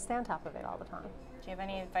you got to stay on top of it all the time. Do you have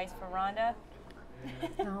any advice for Rhonda?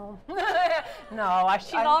 No. No,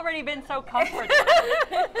 She's already been so comforted.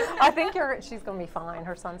 I think she's going to be fine.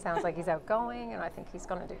 Her son sounds like he's outgoing, and I think he's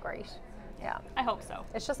going to do great. Yeah. I hope so.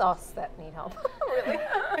 It's just us that need help, really.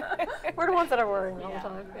 We're the ones that are worrying all the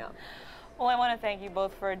time. Yeah. Well, I want to thank you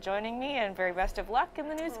both for joining me, and very best of luck in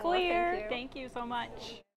the new school year. Thank you so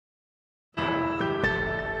much.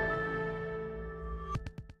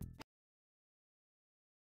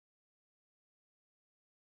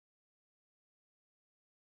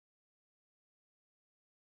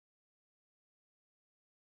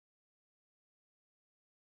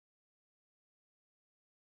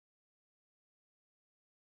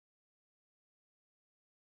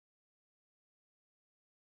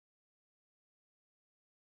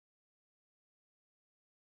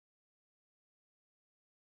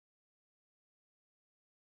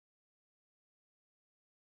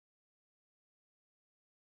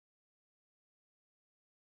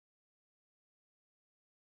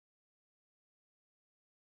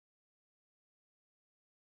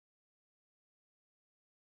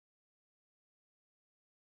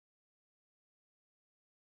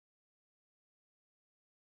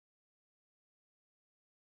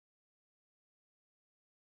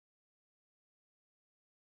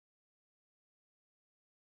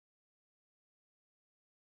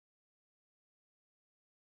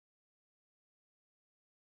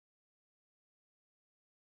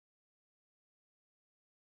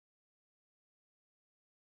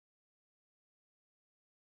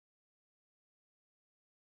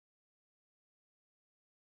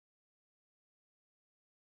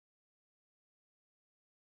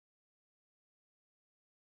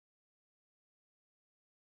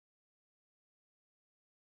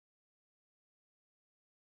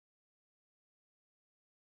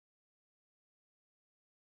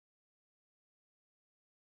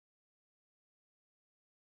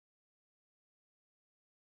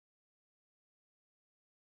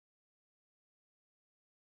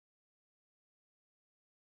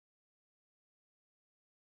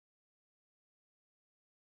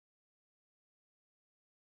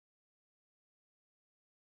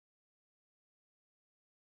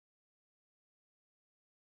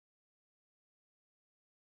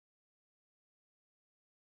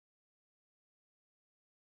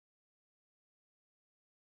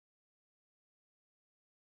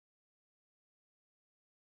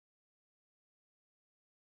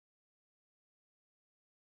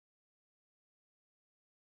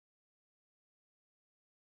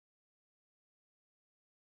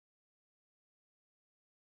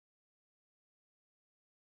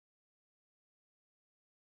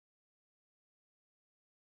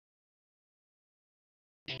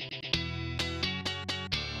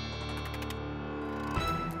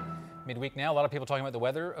 Midweek now, a lot of people talking about the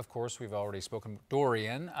weather. Of course, we've already spoken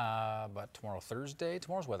Dorian, but tomorrow, Thursday,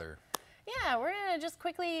 tomorrow's weather. Yeah, we're going to just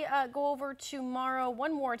quickly go over tomorrow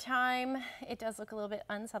one more time. It does look a little bit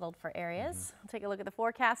unsettled for areas. We'll take a look at the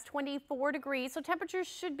forecast, 24 degrees. So temperatures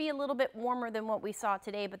should be a little bit warmer than what we saw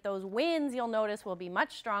today, but those winds you'll notice will be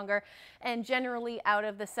much stronger and generally out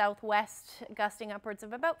of the southwest, gusting upwards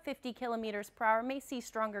of about 50 kilometers per hour. May see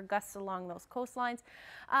stronger gusts along those coastlines.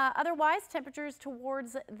 Otherwise, temperatures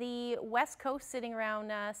towards the west coast sitting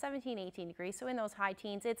around 17, 18 degrees, so in those high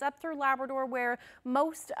teens. It's up through Labrador where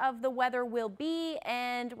most of the weather will be,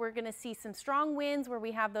 and we're going to see some strong winds where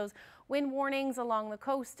we have those wind warnings along the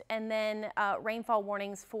coast, and then rainfall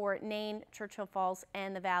warnings for Nain, Churchill Falls,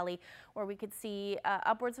 and the Valley, where we could see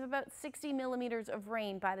upwards of about 60 millimeters of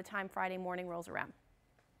rain by the time Friday morning rolls around.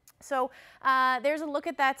 So there's a look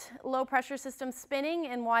at that low pressure system spinning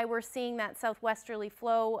and why we're seeing that southwesterly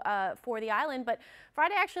flow for the island. But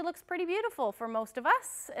Friday actually looks pretty beautiful for most of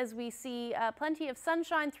us as we see plenty of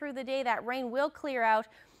sunshine through the day. That rain will clear out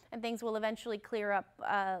and things will eventually clear up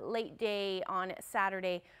late day on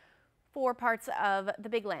Saturday for parts of the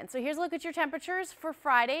Big Land. So here's a look at your temperatures for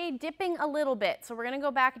Friday, dipping a little bit. So we're going to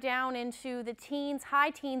go back down into the teens, high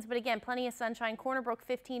teens, but again, plenty of sunshine. Corner Brook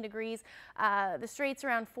 15 degrees, the Straits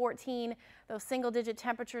around 14, those single digit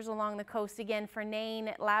temperatures along the coast again for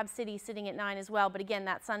Nain, Lab City sitting at 9 as well. But again,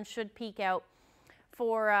 that sun should peak out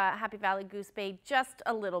for Happy Valley, Goose Bay just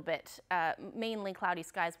a little bit. Mainly cloudy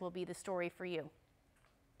skies will be the story for you.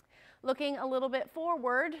 Looking a little bit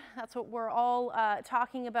forward, that's what we're all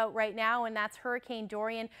talking about right now, and that's Hurricane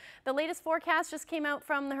Dorian. The latest forecast just came out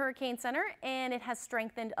from the Hurricane Center, and it has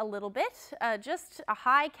strengthened a little bit. Just a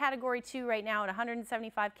high Category 2 right now at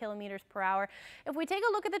 175 kilometers per hour. If we take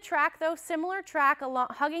a look at the track, though, similar track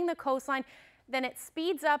hugging the coastline, then it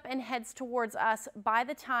speeds up and heads towards us by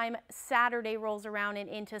the time Saturday rolls around and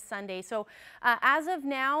into Sunday. So as of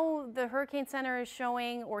now, the Hurricane Center is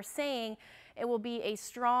showing or saying It will be a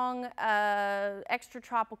strong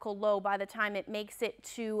extratropical low by the time it makes it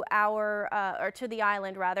to or to the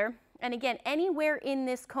island rather. And again, anywhere in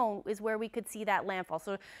this cone is where we could see that landfall.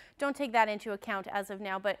 So don't take that into account as of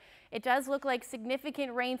now, but it does look like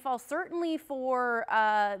significant rainfall, certainly for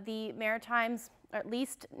the Maritimes, or at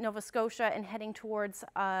least Nova Scotia, and heading towards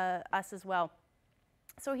us as well.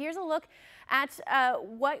 So here's a look at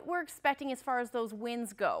what we're expecting as far as those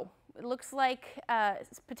winds go. It looks like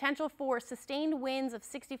potential for sustained winds of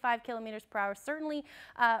 65 kilometers per hour, certainly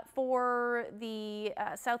for the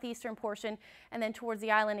southeastern portion, and then towards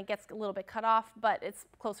the island it gets a little bit cut off, but it's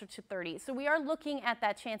closer to 30. So we are looking at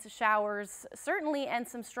that chance of showers, certainly, and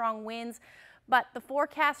some strong winds. But the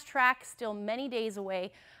forecast track still many days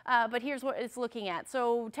away. But here's what it's looking at.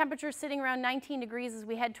 So temperatures sitting around 19 degrees as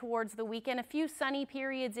we head towards the weekend. A few sunny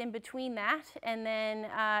periods in between that. And then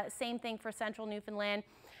same thing for central Newfoundland.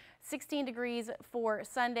 16 degrees for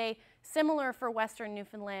Sunday, similar for western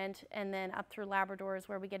Newfoundland, and then up through Labrador is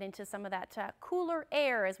where we get into some of that cooler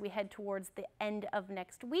air as we head towards the end of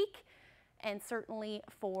next week, and certainly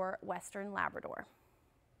for western Labrador.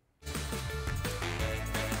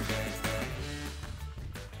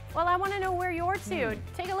 Well, I want to know where you're to.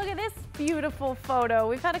 Take a look at this beautiful photo.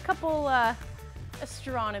 We've had a couple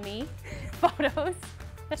astronomy photos.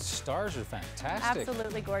 Stars are fantastic.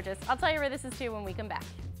 Absolutely gorgeous. I'll tell you where this is to when we come back.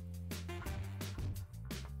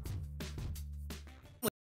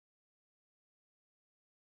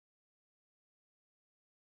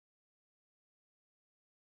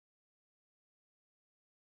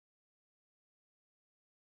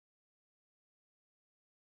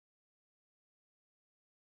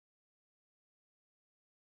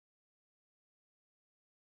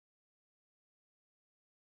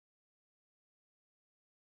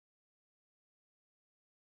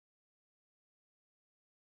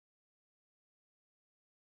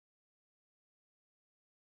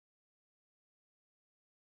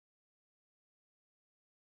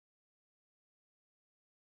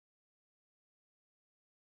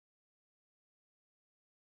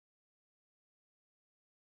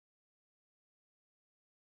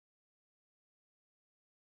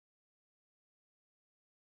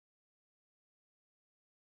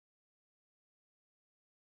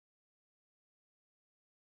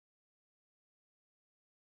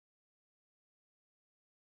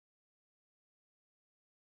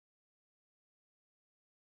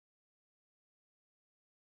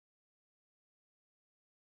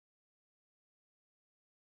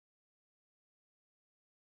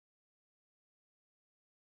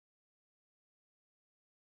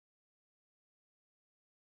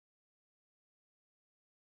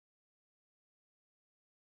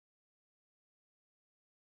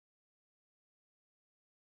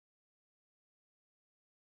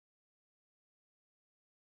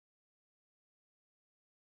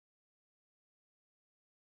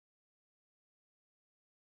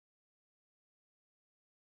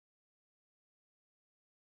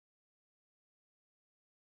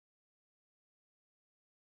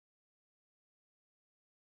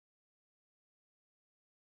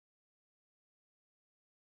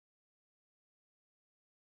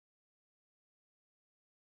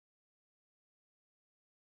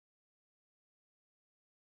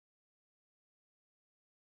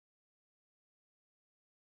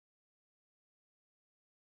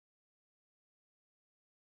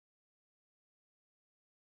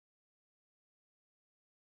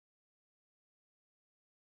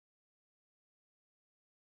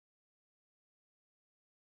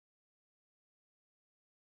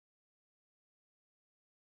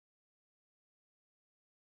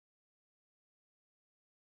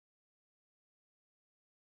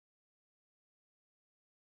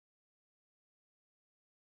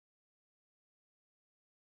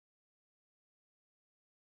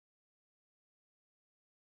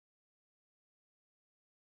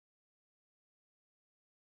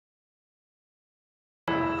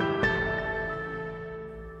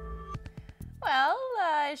 Well,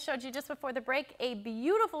 I showed you just before the break a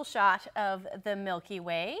beautiful shot of the Milky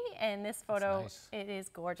Way, and this photo, it is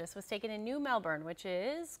gorgeous, was taken in New Melbourne, which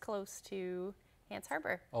is close to Hants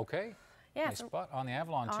Harbour. Okay. Yeah, nice spot on the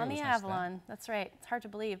Avalon too. On the Avalon, that's right. It's hard to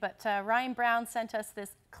believe, but Ryan Brown sent us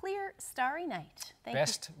this clear, starry night.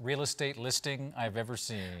 Best real estate listing I've ever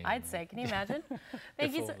seen. I'd say. Can you imagine?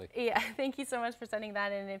 Thank you. Thank you so much for sending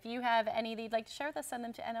that in. If you have any that you'd like to share with us, send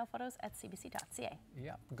them to nlphotos@cbc.ca.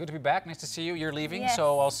 Yeah, good to be back. Nice to see you. You're leaving, yes,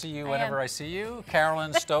 so I'll see you whenever I see you.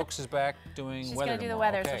 Carolyn Stokes is back doing She's weather. She's going to do the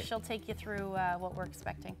tomorrow. weather, so she'll take you through what we're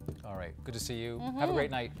expecting. All right. Good to see you. Have a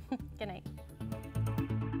great night. Good night.